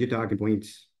 I've heard your talking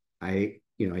points. I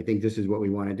think this is what we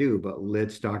want to do, but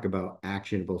let's talk about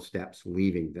actionable steps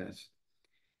leaving this.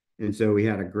 And so we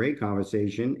had a great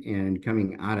conversation, and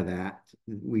coming out of that,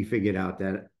 we figured out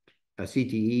that a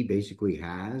CTE basically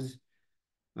has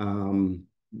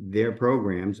our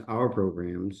programs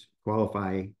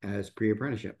qualify as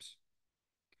pre-apprenticeships.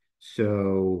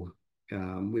 So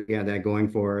we had that going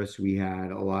for us. We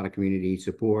had a lot of community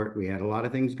support. We had a lot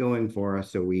of things going for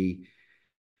us. So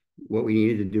what we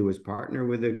needed to do was partner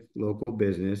with a local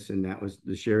business, and that was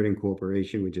the Sheridan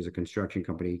Corporation, which is a construction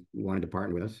company, wanted to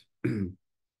partner with us.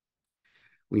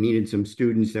 We needed some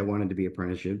students that wanted to be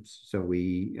apprenticeships. So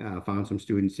we found some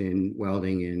students in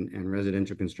welding and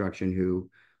residential construction who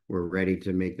were ready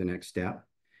to make the next step.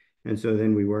 And so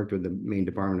then we worked with the Maine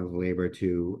Department of Labor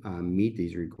to meet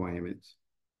these requirements.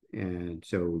 And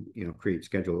so, create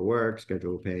schedule of work,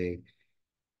 schedule of pay.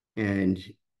 And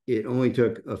it only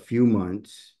took a few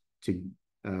months to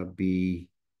be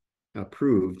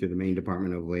approved through the Maine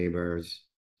Department of Labor's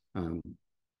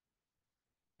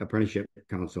Apprenticeship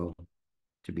Council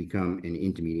to become an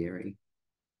intermediary.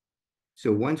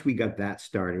 So once we got that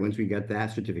started, once we got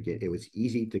that certificate, it was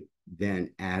easy to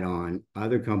then add on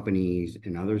other companies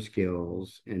and other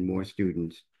skills and more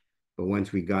students. But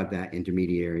once we got that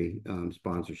intermediary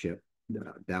sponsorship,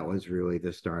 that was really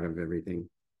the start of everything.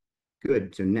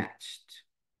 Good. So next,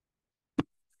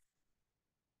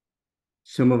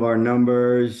 some of our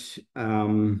numbers.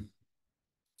 So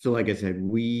like I said,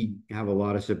 we have a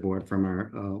lot of support from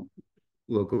our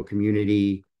local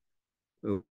community.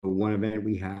 One event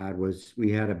we had was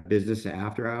we had a business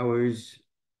after hours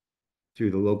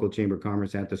through the local Chamber of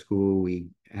Commerce at the school. We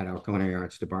had our culinary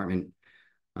arts department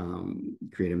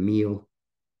create a meal,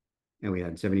 and we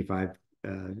had 75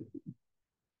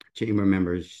 chamber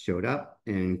members showed up,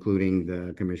 including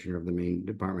the commissioner of the Maine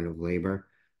Department of Labor.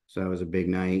 So it was a big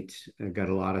night. Got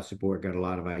a lot of support, got a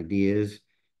lot of ideas.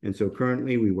 And so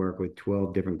currently we work with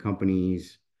 12 different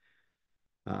companies,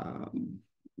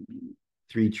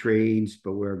 3 trades,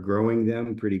 but we're growing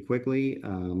them pretty quickly.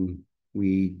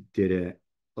 We did a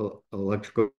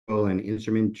electrical and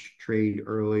instrument trade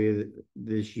earlier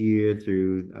this year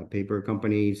through a paper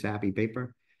company, Sappy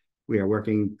Paper. We are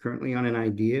working currently on an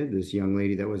idea. This young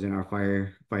lady that was in our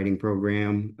firefighting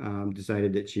program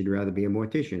decided that she'd rather be a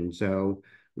mortician. So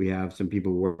we have some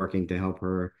people working to help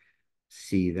her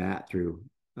see that through.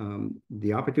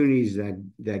 The opportunities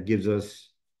that gives us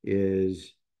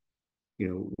is,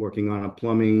 working on a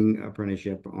plumbing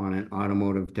apprenticeship, on an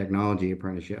automotive technology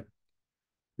apprenticeship.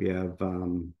 We have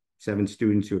 7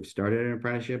 students who have started an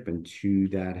apprenticeship and 2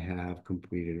 that have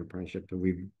completed an apprenticeship. So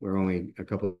we're only a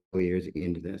couple of years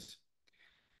into this.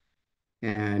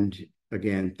 And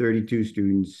again, 32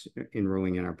 students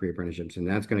enrolling in our pre-apprenticeships, and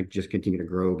that's going to just continue to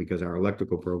grow because our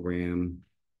electrical program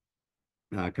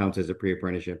counts as a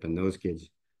pre-apprenticeship, and those kids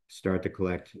start to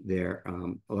collect their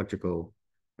electrical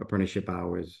apprenticeship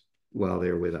hours while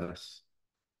they're with us.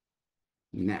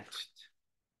 Next.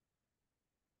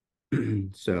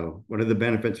 So what are the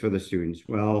benefits for the students?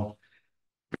 Well,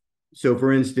 so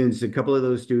for instance, a couple of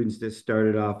those students that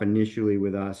started off initially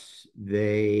with us,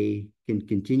 they can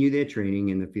continue their training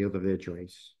in the field of their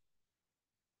choice.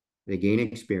 They gain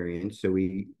experience. So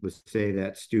let's say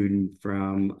that student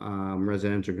from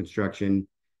residential construction,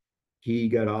 he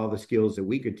got all the skills that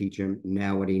we could teach him.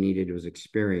 Now what he needed was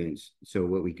experience. So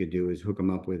what we could do is hook him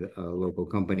up with a local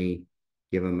company,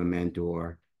 give him a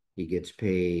mentor. He gets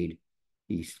paid.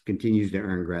 He continues to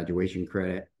earn graduation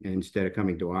credit. And instead of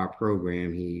coming to our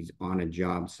program, he's on a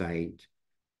job site,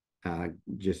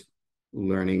 just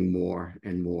learning more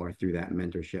and more through that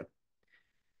mentorship.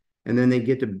 And then they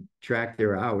get to track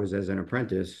their hours as an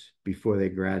apprentice before they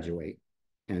graduate.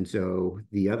 And so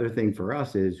the other thing for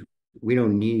us is we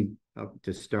don't need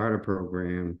to start a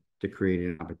program to create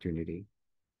an opportunity.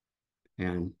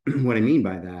 And what I mean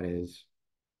by that is,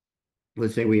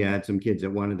 let's say we had some kids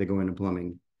that wanted to go into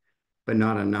plumbing, but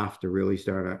not enough to really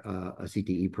start a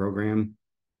CTE program.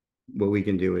 What we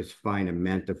can do is find a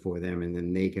mentor for them, and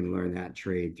then they can learn that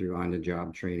trade through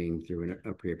on-the-job training through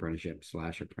a pre-apprenticeship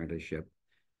 / apprenticeship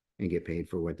and get paid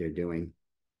for what they're doing.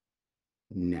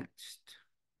 Next.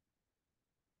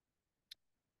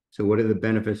 So what are the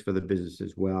benefits for the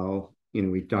businesses? Well,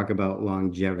 we talk about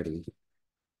longevity.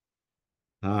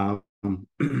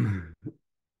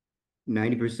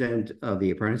 90% of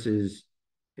the apprentices,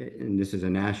 and this is a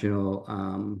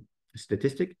national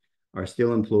statistic, are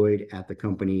still employed at the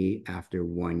company after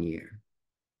 1 year.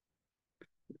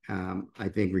 I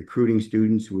think recruiting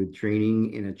students with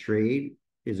training in a trade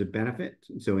is a benefit.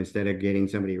 So instead of getting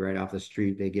somebody right off the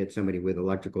street, they get somebody with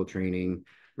electrical training,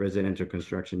 residential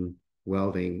construction,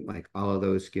 welding, like all of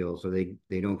those skills. So they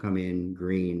don't come in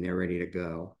green, they're ready to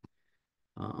go.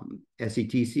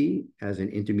 SETC as an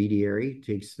intermediary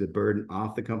takes the burden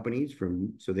off the companies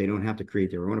so they don't have to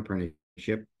create their own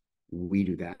apprenticeship. We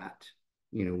do that.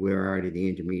 We're already the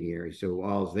intermediary. So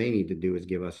all they need to do is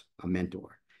give us a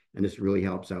mentor. And this really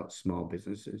helps out small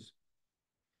businesses.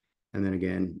 And then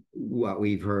again, what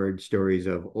we've heard stories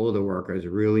of older workers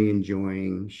really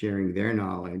enjoying sharing their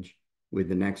knowledge with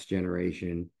the next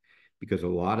generation, because a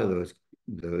lot of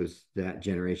that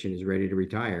generation is ready to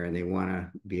retire and they want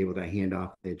to be able to hand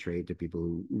off their trade to people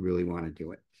who really want to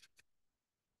do it.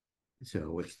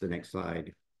 So what's the next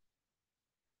slide?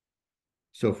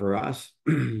 So for us,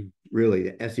 really,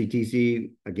 the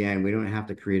SETC, again, we don't have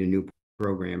to create a new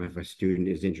program if a student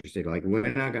is interested. Like,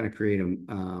 we're not going to create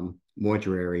a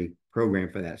mortuary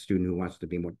program for that student who wants to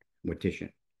be a mortician.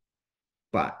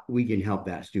 But we can help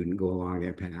that student go along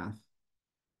their path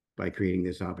by creating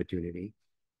this opportunity.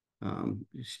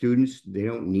 Students, they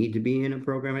don't need to be in a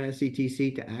program at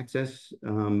SETC to access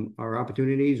our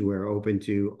opportunities. We're open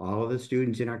to all of the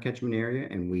students in our catchment area,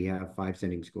 and we have 5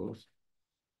 sending schools.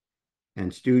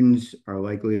 And students are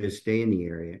likely to stay in the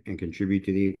area and contribute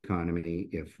to the economy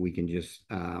if we can just,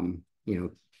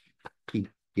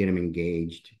 get them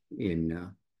engaged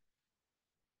in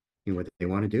what they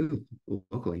want to do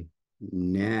locally.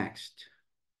 Next.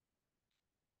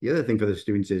 The other thing for the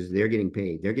students is they're getting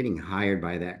paid. They're getting hired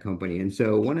by that company. And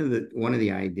so one of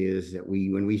the ideas that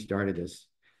when we started this,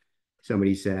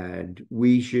 somebody said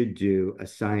we should do a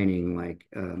signing like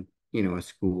a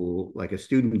school, like a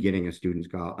student getting a student's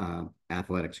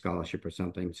athletic scholarship or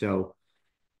something. So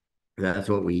that's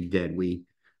what we did.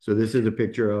 So this is a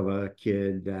picture of a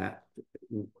kid that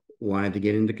wanted to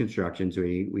get into construction. So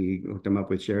we hooked them up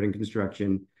with Sheridan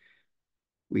Construction.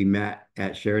 We met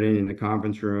at Sheridan in the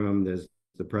conference room. There's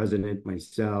the president,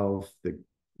 myself,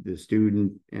 the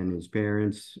student and his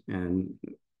parents, and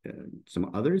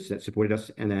some others that supported us.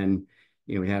 And then,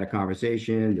 we had a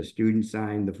conversation. The student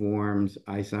signed the forms.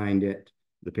 I signed it.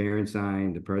 The parents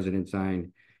signed. The president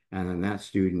signed. And then that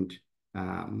student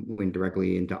went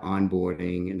directly into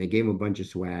onboarding, and they gave him a bunch of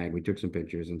swag. We took some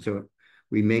pictures. And so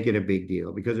we make it a big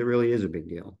deal because it really is a big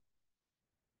deal.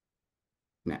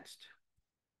 Next.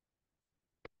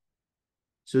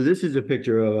 So this is a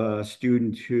picture of a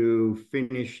student who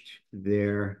finished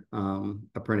their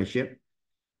apprenticeship.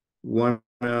 One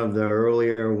of the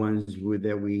earlier ones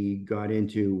that we got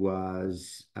into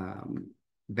was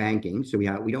banking. So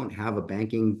we don't have a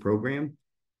banking program,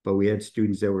 but we had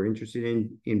students that were interested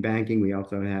in banking. We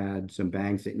also had some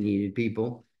banks that needed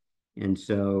people. And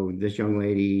so this young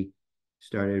lady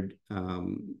started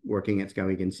working at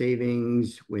Skowhegan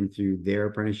Savings, went through their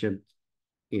apprenticeship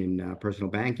in personal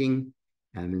banking.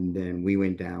 And then we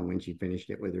went down when she finished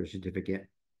it with her certificate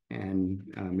and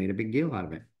made a big deal out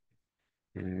of it.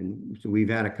 And so we've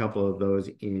had a couple of those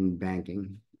in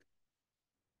banking.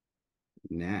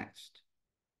 Next.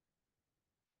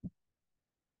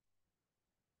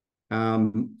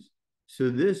 So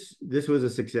this was a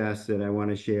success that I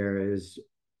want to share. Is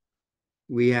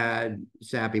we had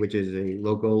Sept, which is a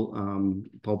local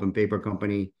pulp and paper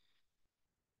company,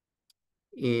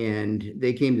 and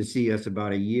they came to see us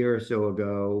about a year or so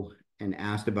ago and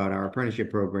asked about our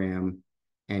apprenticeship program.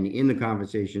 And in the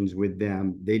conversations with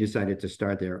them, they decided to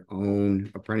start their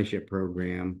own apprenticeship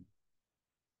program.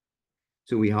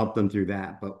 So we helped them through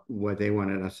that. But what they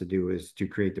wanted us to do is to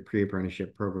create the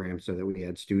pre-apprenticeship program so that we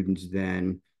had students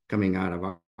then coming out of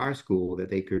our school that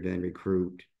they could then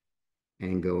recruit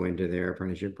and go into their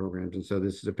apprenticeship programs. And so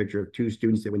this is a picture of 2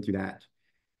 students that went through that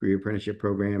pre-apprenticeship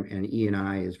program. And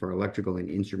E&I is for electrical and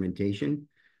instrumentation,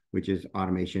 which is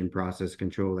automation, process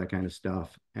control, that kind of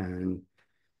stuff. And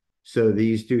so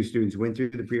these 2 students went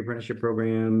through the pre-apprenticeship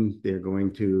program. They're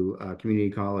going to community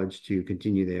college to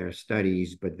continue their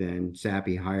studies, but then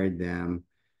Sept hired them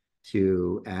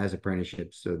as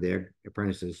apprenticeships. So they're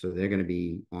apprentices. So they're going to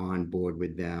be on board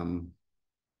with them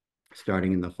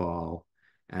starting in the fall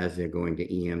as they're going to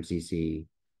EMCC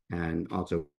and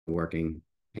also working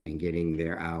and getting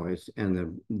their hours.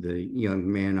 And the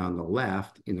young man on the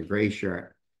left in the gray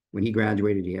shirt, when he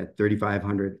graduated, he had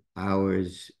 3,500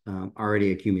 hours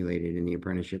already accumulated in the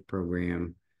apprenticeship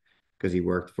program because he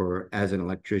worked as an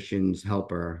electrician's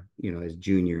helper, his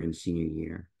junior and senior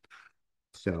year.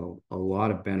 So a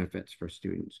lot of benefits for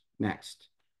students. Next.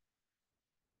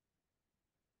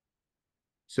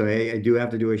 So I do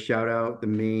have to do a shout out. The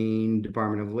Maine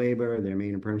Department of Labor, their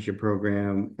Maine apprenticeship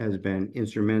program has been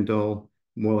instrumental,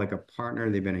 more like a partner.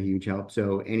 They've been a huge help.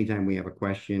 So anytime we have a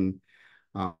question,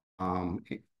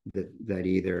 that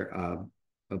either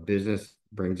a business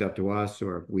brings up to us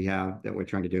or we have that we're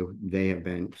trying to do, they have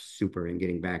been super in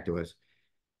getting back to us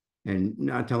and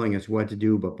not telling us what to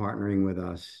do, but partnering with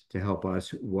us to help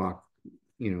us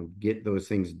get those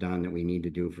things done that we need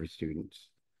to do for students.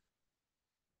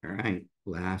 All right,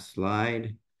 last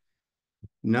slide.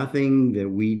 Nothing that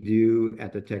we do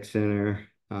at the Tech Center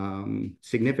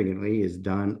significantly is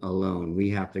done alone.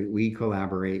 We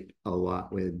collaborate a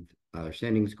lot with other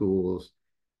sending schools,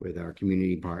 with our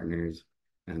community partners.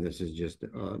 And this is just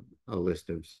a list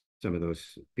of some of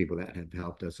those people that have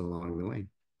helped us along the way.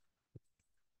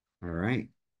 All right.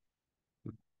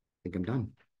 I think I'm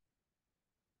done.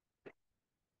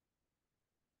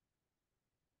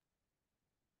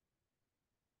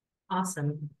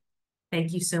 Awesome.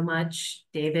 Thank you so much,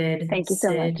 David. Thank you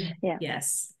so much. Sid, Yeah.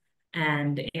 yes,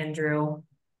 and Andrew.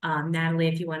 Natalie,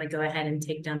 if you want to go ahead and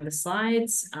take down the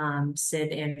slides.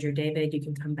 Sid, Andrew, David, you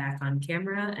can come back on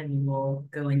camera and we'll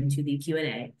go into the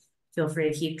Q&A. Feel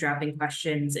free to keep dropping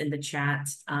questions in the chat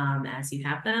as you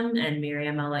have them. And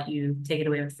Miriam, I'll let you take it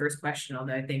away with the first question,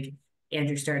 although I think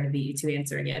Andrew started to beat you to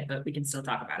answering it, but we can still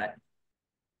talk about it.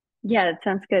 Yeah, that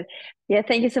sounds good. Yeah,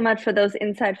 thank you so much for those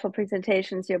insightful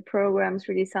presentations. Your programs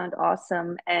really sound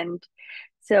awesome. And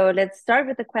so let's start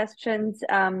with the questions.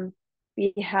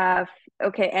 We have,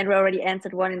 okay, Andrew already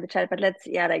answered one in the chat, but let's,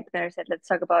 yeah, like Mary said, let's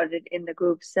talk about it in the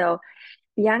group. So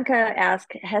Bianca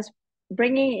asked, has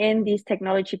bringing in these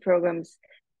technology programs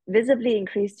visibly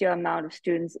increased your amount of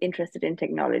students interested in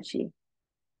technology?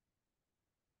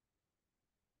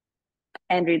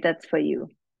 Andrew, that's for you.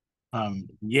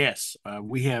 Yes,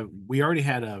 we already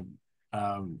had a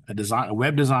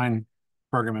web design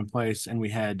program in place, and we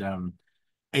had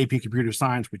AP computer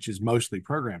science, which is mostly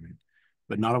programming,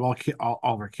 but not all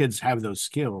of our kids have those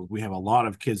skills. We have a lot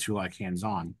of kids who like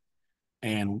hands-on,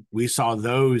 and we saw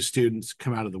those students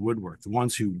come out of the woodwork,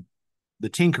 the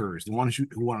tinkerers, the ones who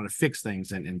wanted to fix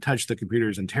things and touch the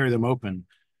computers and tear them open,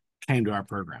 came to our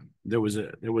program. There was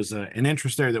an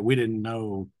interest there that we didn't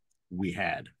know we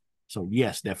had. So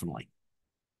yes, definitely.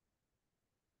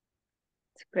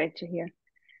 It's great to hear.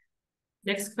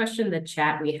 Next question in the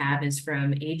chat we have is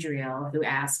from Adriel, who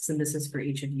asks, and this is for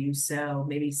each of you. So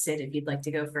maybe Sid, if you'd like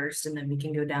to go first, and then we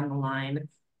can go down the line.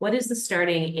 What is the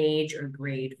starting age or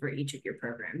grade for each of your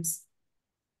programs?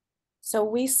 So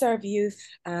we serve youth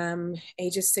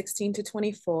ages 16 to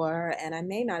 24, and I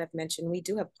may not have mentioned, we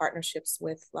do have partnerships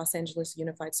with Los Angeles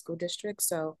Unified School District.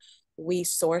 So we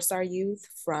source our youth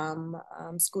from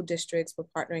school districts. We're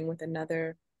partnering with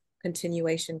another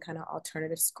continuation kind of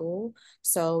alternative school.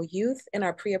 So youth in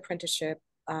our pre-apprenticeship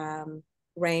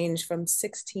range from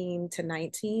 16 to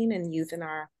 19, and youth in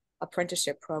our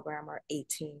apprenticeship program are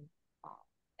 18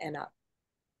 and up.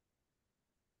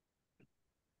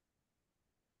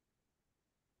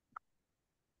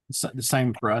 The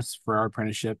same for us for our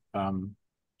apprenticeship,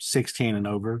 16 and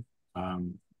over.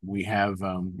 We have,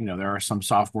 there are some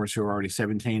sophomores who are already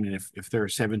 17, and if they're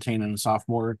 17 and a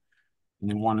sophomore and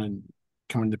they want to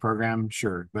come into the program,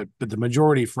 sure. But the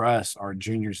majority for us are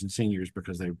juniors and seniors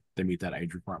because they meet that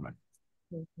age requirement.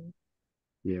 Mm-hmm.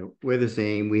 Yeah, we're the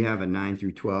same. We have a 9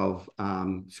 through 12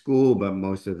 school, but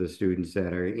most of the students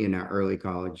that are in our early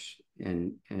college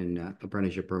and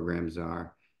apprenticeship programs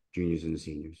are juniors and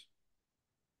seniors.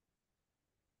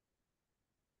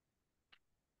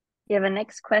 We have a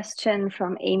next question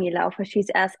from Amy Laufer.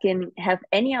 She's asking, have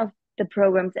any of the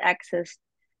programs accessed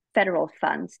federal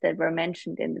funds that were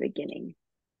mentioned in the beginning?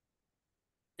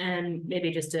 And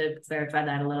maybe just to clarify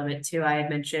that a little bit too, I had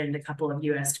mentioned a couple of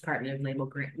U.S. Department of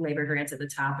Labor grants at the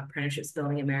top, Apprenticeships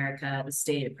Building America, the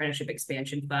state apprenticeship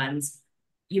expansion funds.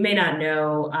 You may not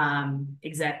know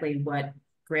exactly what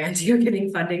grant you're getting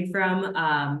funding from,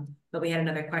 but we had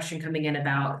another question coming in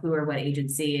about who or what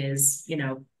agency is,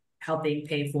 helping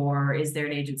pay for. Is there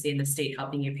an agency in the state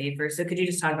helping you pay for? So could you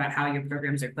just talk about how your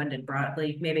programs are funded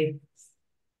broadly, maybe?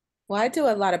 Well, I do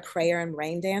a lot of prayer and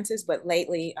rain dances, but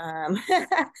lately,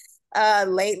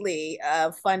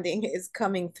 funding is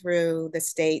coming through the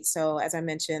state. So as I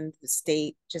mentioned, the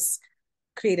state just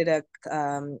created a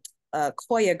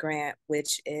COYA grant,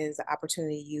 which is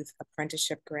Opportunity Youth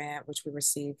Apprenticeship Grant, which we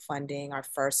received funding, our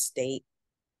first state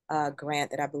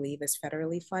grant that I believe is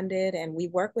federally funded. And we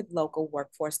work with local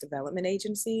workforce development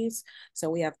agencies. So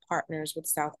we have partners with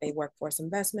South Bay Workforce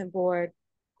Investment Board,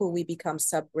 who we become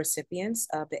sub-recipients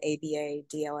of the ABA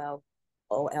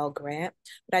DLL-OL grant.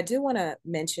 But I do want to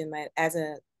mention that as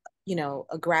a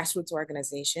grassroots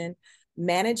organization,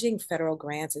 managing federal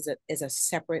grants is a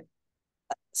separate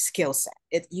skill set.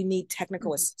 You need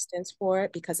technical assistance for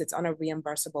it because it's on a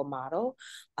reimbursable model.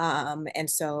 And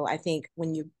so I think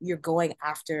when you're going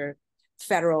after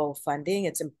federal funding,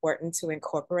 it's important to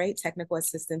incorporate technical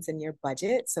assistance in your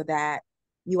budget so that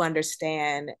you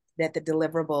understand that the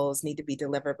deliverables need to be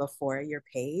delivered before you're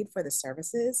paid for the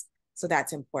services. So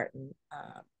that's important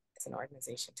as an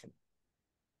organization to me.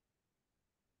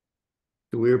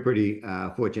 So we were pretty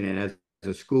fortunate as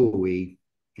a school. We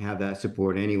have that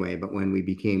support anyway, but when we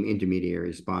became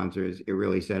intermediary sponsors, it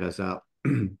really set us up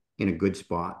in a good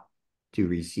spot to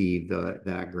receive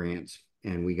that grants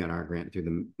and we got our grant through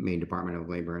the Maine Department of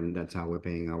Labor, and that's how we're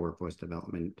paying our workforce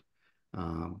development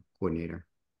coordinator.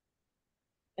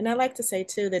 And I like to say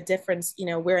too, the difference,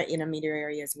 we're an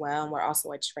intermediary as well, and we're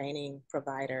also a training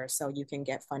provider. So you can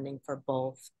get funding for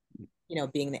both,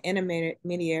 being the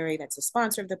intermediary that's a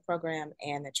sponsor of the program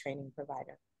and the training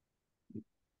provider.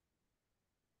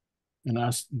 And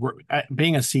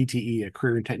being a CTE, a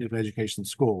career and technical education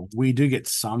school, we do get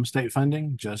some state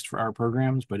funding just for our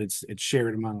programs, but it's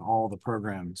shared among all the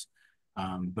programs.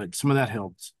 But some of that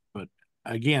helps. But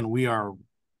again, we are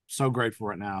so grateful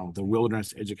right now. The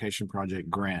Wilderness Education Project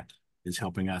grant is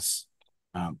helping us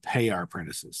pay our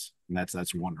apprentices, and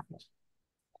that's wonderful.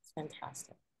 That's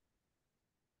fantastic.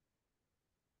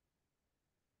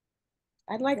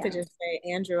 I'd like to just say,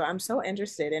 Andrew, I'm so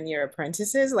interested in your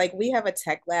apprentices. Like, we have a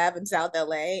tech lab in South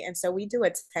LA, and so we do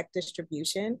a tech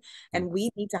distribution, and we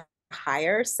need to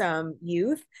hire some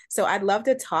youth. So I'd love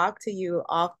to talk to you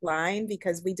offline,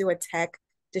 because we do a tech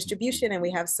distribution and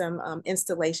we have some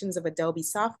installations of Adobe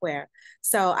software.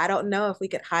 So I don't know if we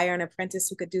could hire an apprentice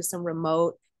who could do some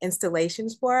remote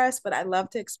installations for us, but I'd love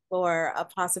to explore a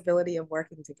possibility of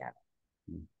working together.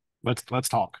 Let's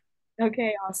talk.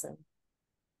 Okay, awesome.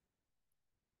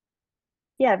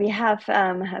 Yeah, we have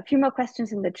a few more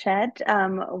questions in the chat.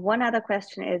 One other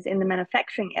question is, in the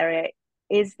manufacturing area,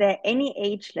 is there any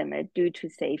age limit due to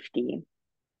safety?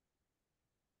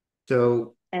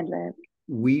 So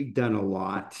we've done a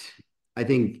lot. I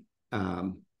think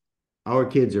our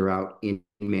kids are out in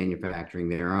manufacturing.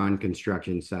 They're on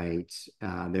construction sites.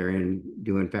 They're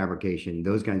doing fabrication,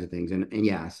 those kinds of things. And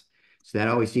yes, so that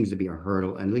always seems to be a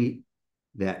hurdle, and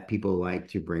that people like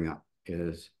to bring up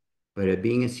is, but at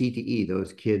being a CTE,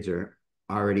 those kids are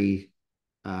already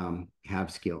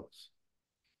have skills.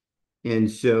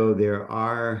 And so there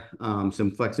are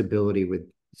some flexibility with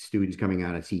students coming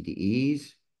out of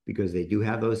CTEs because they do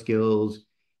have those skills.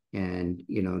 And,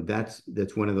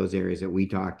 that's one of those areas that we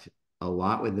talked a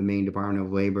lot with the Maine Department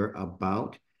of Labor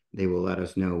about. They will let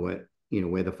us know what,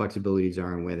 where the flexibilities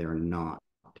are and where they're not.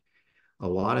 A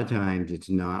lot of times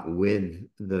it's not with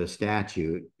the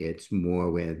statute, it's more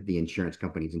with the insurance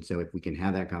companies. And so if we can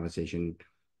have that conversation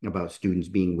about students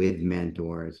being with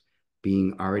mentors,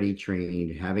 being already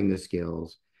trained, having the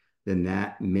skills, then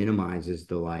that minimizes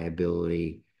the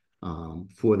liability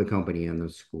for the company and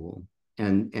the school.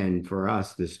 And for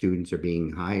us, the students are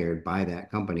being hired by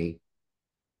that company.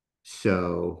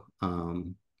 So,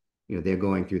 they're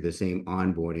going through the same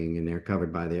onboarding and they're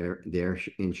covered by their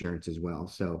insurance as well.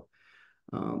 So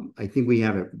I think we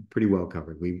have it pretty well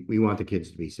covered. We want the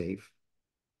kids to be safe.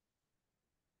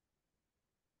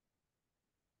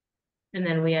 And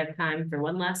then we have time for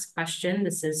one last question.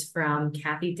 This is from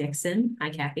Kathy Dixon. Hi,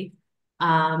 Kathy.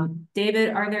 David,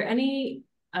 are there any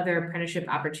other apprenticeship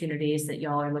opportunities that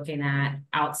y'all are looking at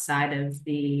outside of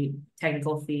the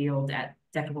technical fields at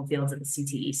the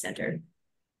CTE Center?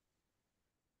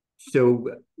 So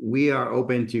we are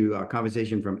open to a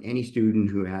conversation from any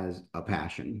student who has a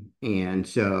passion. And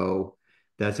so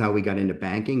that's how we got into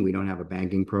banking. We don't have a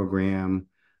banking program.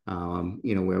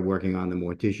 We're working on the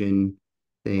mortician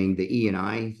thing. The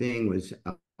E&I thing was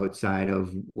outside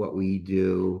of what we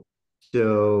do.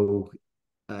 So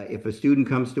if a student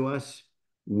comes to us,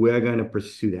 we're going to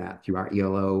pursue that through our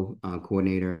ELO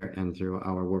coordinator and through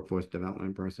our workforce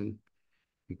development person.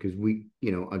 Because we,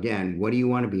 again, what do you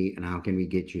want to be and how can we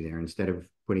get you there? Instead of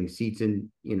putting seats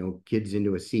in, kids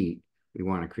into a seat, we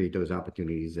want to create those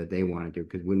opportunities that they want to do.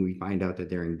 Because when we find out that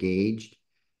they're engaged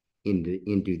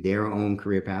into their own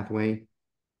career pathway,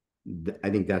 I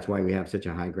think that's why we have such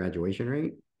a high graduation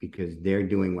rate, because they're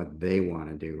doing what they want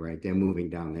to do, right? They're moving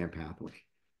down their pathway.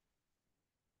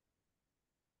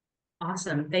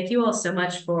 Awesome. Thank you all so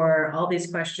much for all these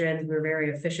questions. We're very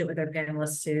efficient with our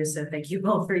panelists too. So thank you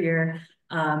all for your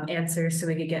answers so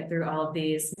we could get through all of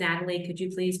these. Natalie, could you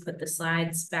please put the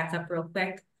slides back up real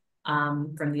quick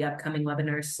from the upcoming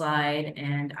webinar slide,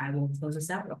 and I will close us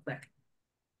out real quick.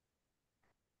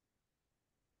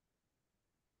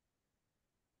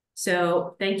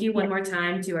 So thank you one more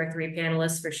time to our three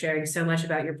panelists for sharing so much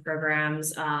about your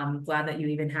programs. Glad that you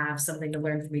even have something to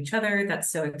learn from each other.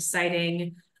 That's so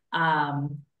exciting.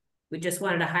 We just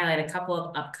wanted to highlight a couple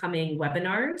of upcoming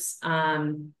webinars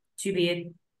to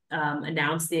be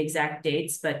announced, the exact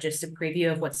dates, but just a preview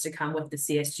of what's to come with the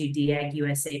CSG DIAG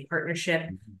USA partnership.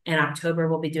 In October,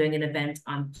 we'll be doing an event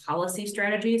on policy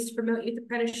strategies to promote youth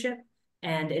apprenticeship.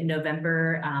 And in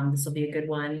November, this will be a good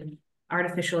one,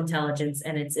 artificial intelligence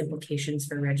and its implications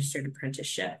for registered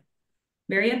apprenticeship.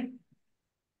 Miriam?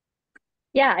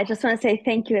 Yeah, I just want to say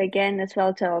thank you again as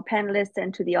well to our panelists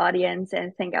and to the audience,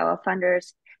 and thank our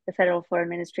funders the Federal Foreign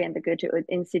Ministry and the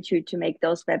Goethe-Institute to make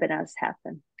those webinars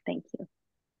happen. Thank you.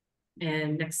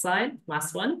 And next slide,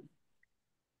 last one.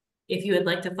 If you would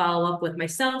like to follow up with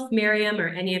myself, Miriam, or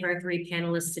any of our 3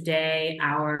 panelists today,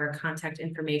 our contact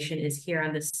information is here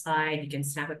on this slide. You can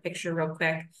snap a picture real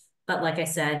quick. But like I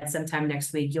said, sometime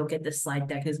next week, you'll get this slide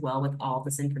deck as well with all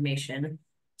this information.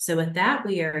 So with that,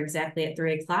 we are exactly at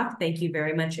 3 o'clock. Thank you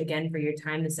very much again for your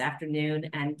time this afternoon,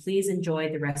 and please enjoy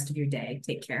the rest of your day.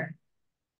 Take care.